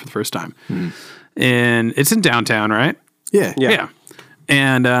Roto Bar for the first time. And it's in downtown, right? Yeah.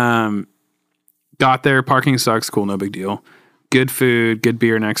 And got there, parking sucks, cool, no big deal. Good food, good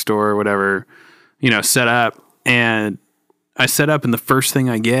beer next door, whatever. Set up. And I set up and the first thing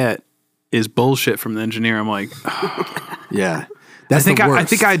I get is bullshit from the engineer. I'm like, Yeah. I think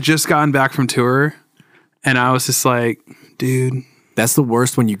I had just gotten back from tour and I was just like, dude. That's the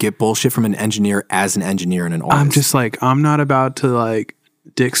worst when you get bullshit from an engineer as an engineer and an artist. I'm just like, I'm not about to like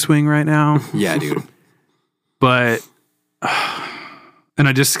dick swing right now. Yeah, dude. But, and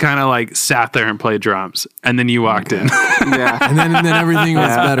I just kind of like sat there and played drums and then you walked in. Yeah. And then everything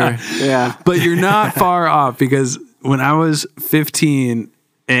was better. Yeah. But you're not far off because when I was 15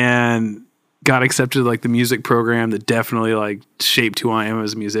 and got accepted to like the music program that definitely like shaped who I am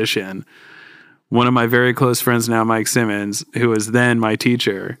as a musician. One of my very close friends now, Mike Simmons, who was then my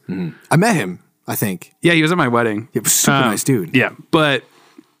teacher. Mm-hmm. I met him, I think. Yeah, he was at my wedding. He was super nice dude. Yeah, but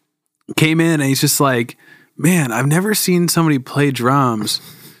came in and he's just like, man, I've never seen somebody play drums,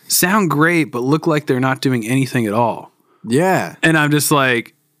 sound great, but look like they're not doing anything at all. Yeah. And I'm just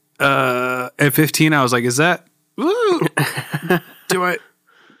like, at 15, I was like, is that,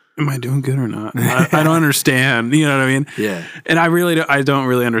 am I doing good or not? I don't understand. You know what I mean? Yeah. And I don't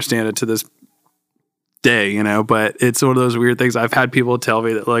really understand it to this day, but it's one of those weird things. I've had people tell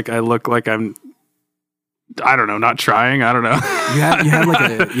me that like I look like I don't know, not trying. I don't know.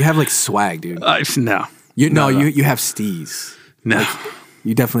 You have like swag, dude. No. You have steez. No. Like,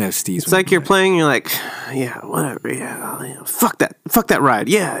 you definitely have steez. It's like you're playing, you're like, yeah, whatever, yeah, fuck that ride,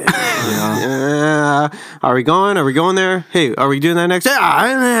 yeah. Are we going there? Hey, are we doing that next?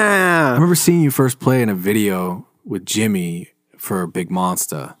 I remember seeing you first play in a video with Jimmy for Big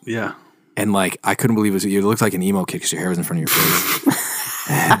Monster. Yeah. And like, I couldn't believe you looked like an emo kid because your hair was in front of your face.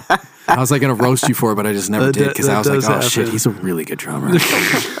 And I was like going to roast you for it, but I just never did because I was like, oh shit, he's a really good drummer.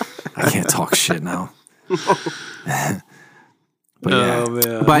 I can't talk shit now. But yeah,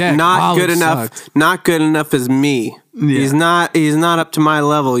 but not good enough. Sucked. Not good enough as me. Yeah. He's not up to my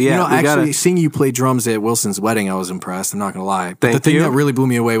level yet. Seeing you play drums at Wilson's wedding, I was impressed. I'm not gonna lie. But the thing that really blew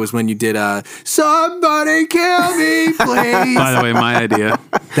me away was when you did "Somebody Kill Me, Please." By the way, my idea.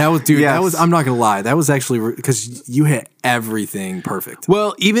 That was, dude. Yes. That was. I'm not gonna lie. That was actually because you hit everything perfect.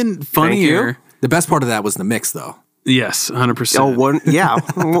 Well, even funnier. The best part of that was the mix, though. Yes, 100%. Oh, yeah,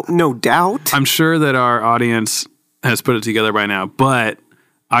 no doubt. I'm sure that our audience has put it together by now, but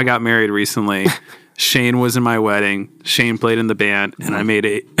I got married recently. Shane was in my wedding. Shane played in the band, and I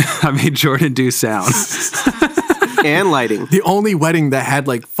made Jordan do sound. And lighting. The only wedding that had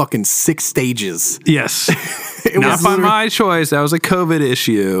like fucking 6 stages. Yes. Not by my choice. That was a COVID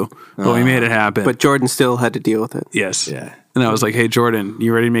issue, but we made it happen. But Jordan still had to deal with it. Yes. Yeah. And I was like, hey, Jordan,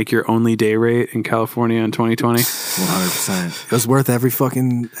 you ready to make your only day rate in California in 2020? 100%. It was worth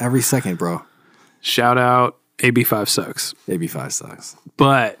every second, bro. Shout out. AB5 sucks. AB5 sucks.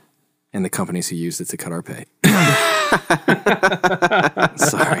 But. And the companies who used it to cut our pay.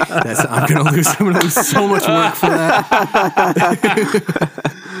 Sorry. I'm going to lose so much work for that.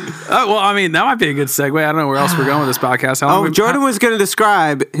 well, I mean, that might be a good segue. I don't know where else we're going with this podcast. Jordan was going to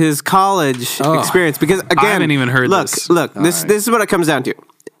describe his college experience because, again, I haven't even heard this. Look, this is what it comes down to.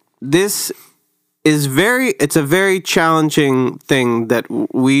 This is it's a very challenging thing that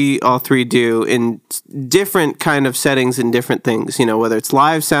we all three do in different kind of settings and different things, whether it's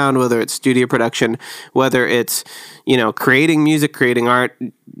live sound, whether it's studio production, whether it's, creating music, creating art,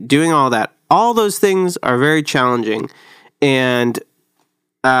 doing all that. All those things are very challenging. And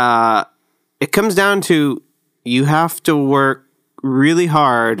it comes down to you have to work really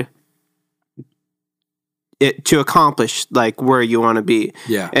hard to accomplish like where you want to be.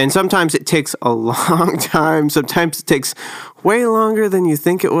 Yeah. And sometimes it takes a long time. Sometimes it takes way longer than you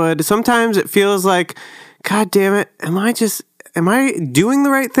think it would. Sometimes it feels like, God damn it, am I doing the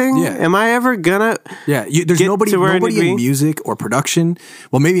right thing? Yeah. Am I ever gonna there's nobody in music or production.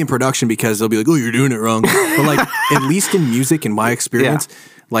 Well, maybe in production because they'll be like, oh, you're doing it wrong. But like at least in music, in my experience,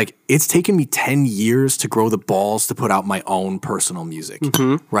 like it's taken me 10 years to grow the balls to put out my own personal music.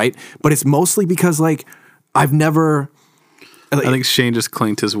 Right? But it's mostly because like I've never. I think Shane just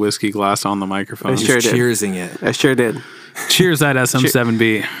clinked his whiskey glass on the microphone. He's cheersing it. I sure did. Cheers that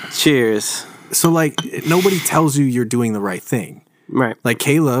SM7B. Cheers. So like nobody tells you you're doing the right thing. Right. Like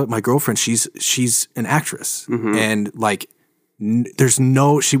Kayla, my girlfriend, she's an actress. And like there's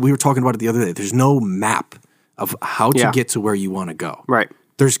no we were talking about it the other day. There's no map of how to get to where you want to go. Right.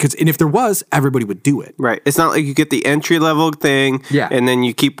 And if there was, everybody would do it. Right. It's not like you get the entry level thing, and then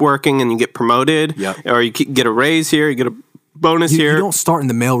you keep working and you get promoted, or you get a raise here, you get a bonus here. You don't start in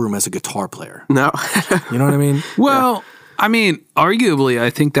the mailroom as a guitar player. No. You know what I mean? Well, I mean, arguably, I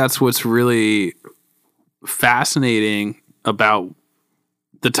think that's what's really fascinating about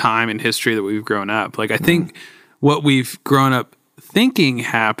the time and history that we've grown up. Like, I think what we've grown up thinking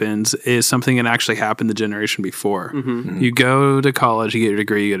happens is something that actually happened the generation before. You go to college, you get a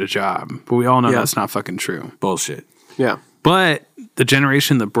degree, you get a job. But we all know that's not fucking true. Bullshit. Yeah. But the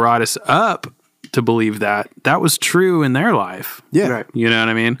generation that brought us up to believe that was true in their life. Yeah. Right. You know what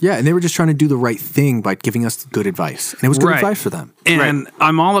I mean? Yeah, and they were just trying to do the right thing by giving us good advice. And it was good advice for them. And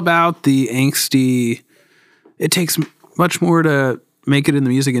I'm all about the angsty, it takes much more to make it in the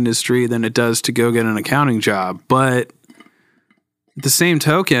music industry than it does to go get an accounting job. But the same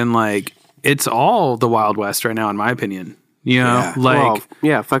token, like, it's all the Wild West right now, in my opinion. You know,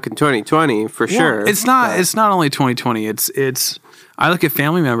 fucking 2020 for sure. It's not only 2020. It's. I look at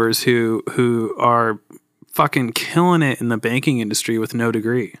family members who are fucking killing it in the banking industry with no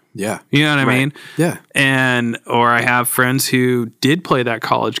degree. Yeah, you know what I mean. Yeah, or I have friends who did play that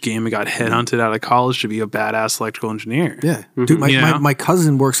college game and got headhunted out of college to be a badass electrical engineer. Yeah, dude, my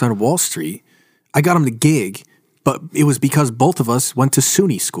cousin works on Wall Street. I got him the gig. But it was because both of us went to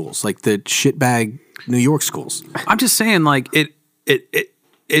SUNY schools, like the shitbag New York schools. I'm just saying, like,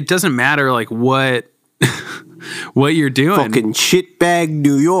 it doesn't matter, like, what you're doing. Fucking shitbag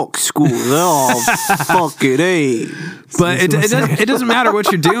New York school. Oh, fucking A. But it doesn't matter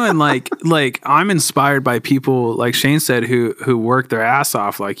what you're doing. Like I'm inspired by people, like Shane said, who work their ass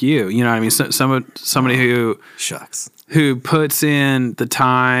off like you. You know what I mean? Somebody who puts in the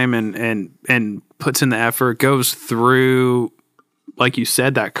time and puts in the effort, goes through, like you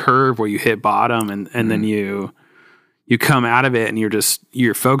said, that curve where you hit bottom and then you come out of it and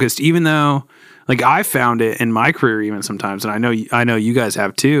you're focused, even though, like, I found it in my career even sometimes, and I know you guys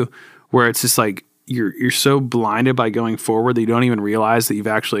have too, where it's just like you're so blinded by going forward that you don't even realize that you've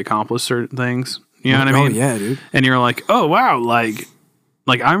actually accomplished certain things. You know what I mean? Oh yeah, dude. And you're like, oh wow, like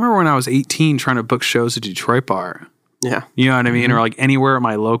I remember when I was 18 trying to book shows at Detroit Bar. Yeah. You know what I mean? Or like anywhere at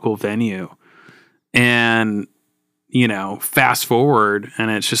my local venue. And, you know, fast forward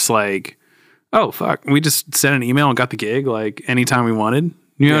and it's just like, oh fuck, we just sent an email and got the gig like anytime we wanted.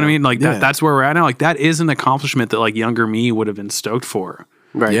 You know what I mean? Like that's where we're at now. Like that is an accomplishment that like younger me would have been stoked for.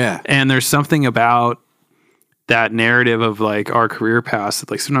 Right. Yeah. And there's something about that narrative of like our career paths that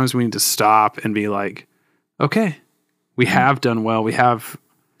like sometimes we need to stop and be like, okay, we have done well. We have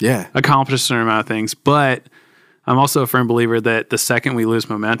accomplished a certain amount of things, but I'm also a firm believer that the second we lose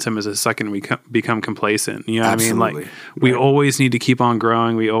momentum is the second we become complacent. You know what I mean? Like we always need to keep on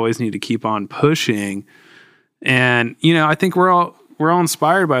growing. We always need to keep on pushing. And, you know, I think we're all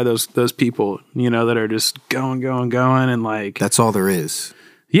inspired by those people, you know, that are just going and like, that's all there is.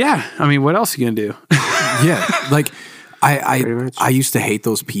 Yeah. I mean, what else are you going to do? Yeah. Like I used to hate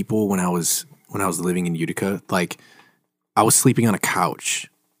those people when I was living in Utica. Like I was sleeping on a couch,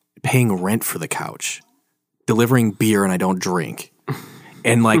 paying rent for the couch, delivering beer, and I don't drink.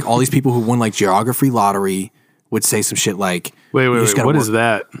 And like all these people who won like geography lottery would say some shit like, wait, what is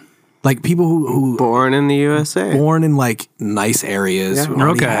that? Like people who born in the USA, born in like nice areas. Yeah.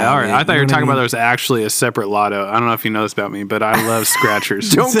 Okay, all right. I thought you were talking about there was actually a separate lotto. I don't know if you know this about me, but I love scratchers.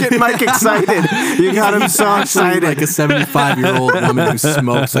 Don't get Mike excited. You got him so excited. Like a 75-year-old woman who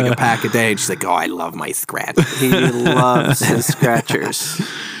smokes like a pack a day, and she's like, "Oh, I love my scratch." He loves his scratchers.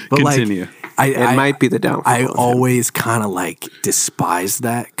 But Continue. Like, It might be the downfall. I always kind of like despised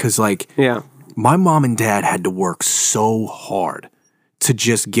that because like Yeah. my mom and dad had to work so hard to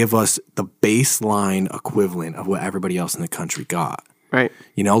just give us the baseline equivalent of what everybody else in the country got. Right.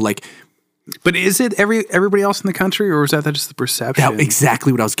 You know, like But is it everybody else in the country, or is that just the perception? that,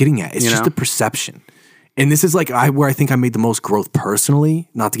 exactly what I was getting at. It's just the perception. And this is like where I think I made the most growth personally,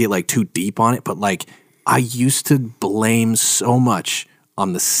 not to get like too deep on it, but like I used to blame so much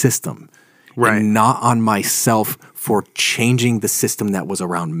on the system and not on myself for changing the system that was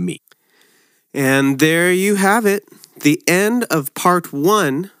around me. And there you have it. The end of part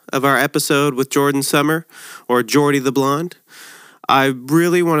 1 of our episode with Jordan Sommer, or Jordy the Blonde. I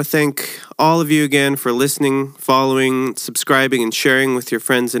really want to thank all of you again for listening, following, subscribing, and sharing with your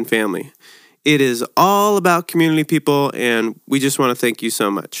friends and family. It is all about community, people, and we just want to thank you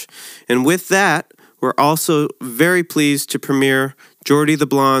so much. And with that, we're also very pleased to premiere Jordy the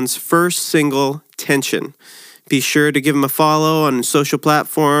Blonde's first single, Tension. Be sure to give him a follow on social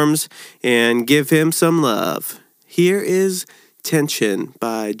platforms and give him some love. Here is Tension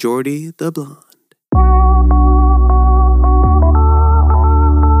by Jordy the Blonde.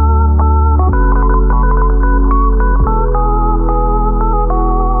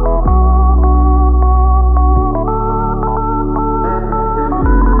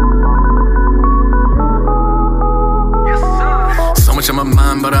 So much on my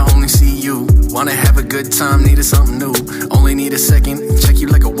mind, but I only see you. Wanna have a good time, needed something new. Only need a second, check you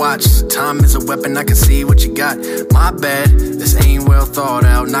like a watch. Time is a weapon, I can see what you got. My bad, this ain't well thought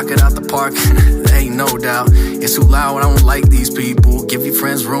out. Knock it out the park, there ain't no doubt. It's too loud, I don't like these people. Give your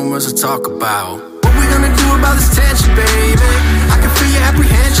friends rumors to talk about. What we gonna do about this tension, baby? I can feel your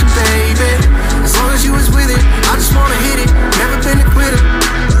apprehension, baby. As long as you was with it, I just wanna hit it. Never been a quitter.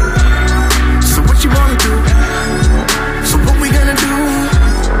 So what you wanna do? So what we gonna do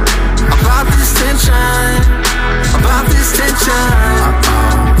about this tension? About this tension?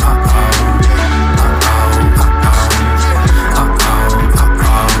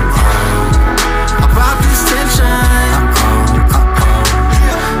 About this tension?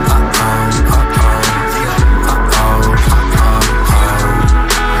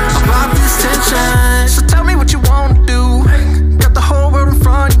 About this tension? So tell me what you wanna do. Got the whole world in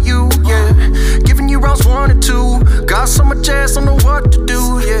front of you, yeah. Giving you rounds 1 and 2. Got so much ass, don't know what to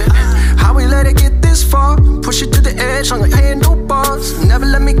do, yeah. How we let it get this far? Push it to the edge on your handlebars. Never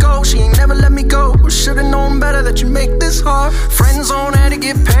let me go, she ain't never let me go. Should've known better that you make this hard. Friends on how to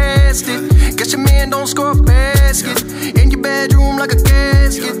get past it. Guess your man don't score a basket. In your bedroom like a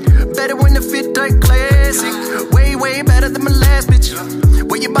casket. Better when the fit tight classic. Way, way better than my last bitch.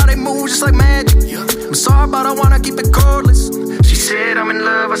 Where your body moves just like magic. I'm sorry, but I wanna keep it cordless. She said I'm in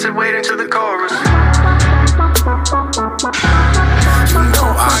love, I said wait until the chorus. You know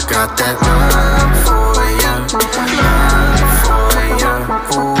I got that love for you, love for you.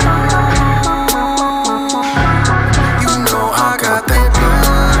 Ooh. You know I got that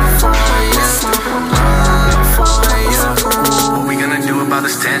love for you, love for you. Ooh. What we gonna do about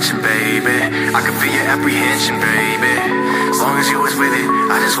this tension, baby? I can feel your apprehension, baby. As long as you was with it,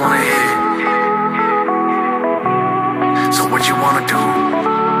 I just wanna hit it. So what you wanna do?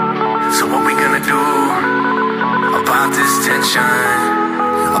 So what we gonna do about this tension?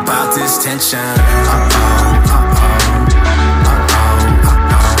 About this tension?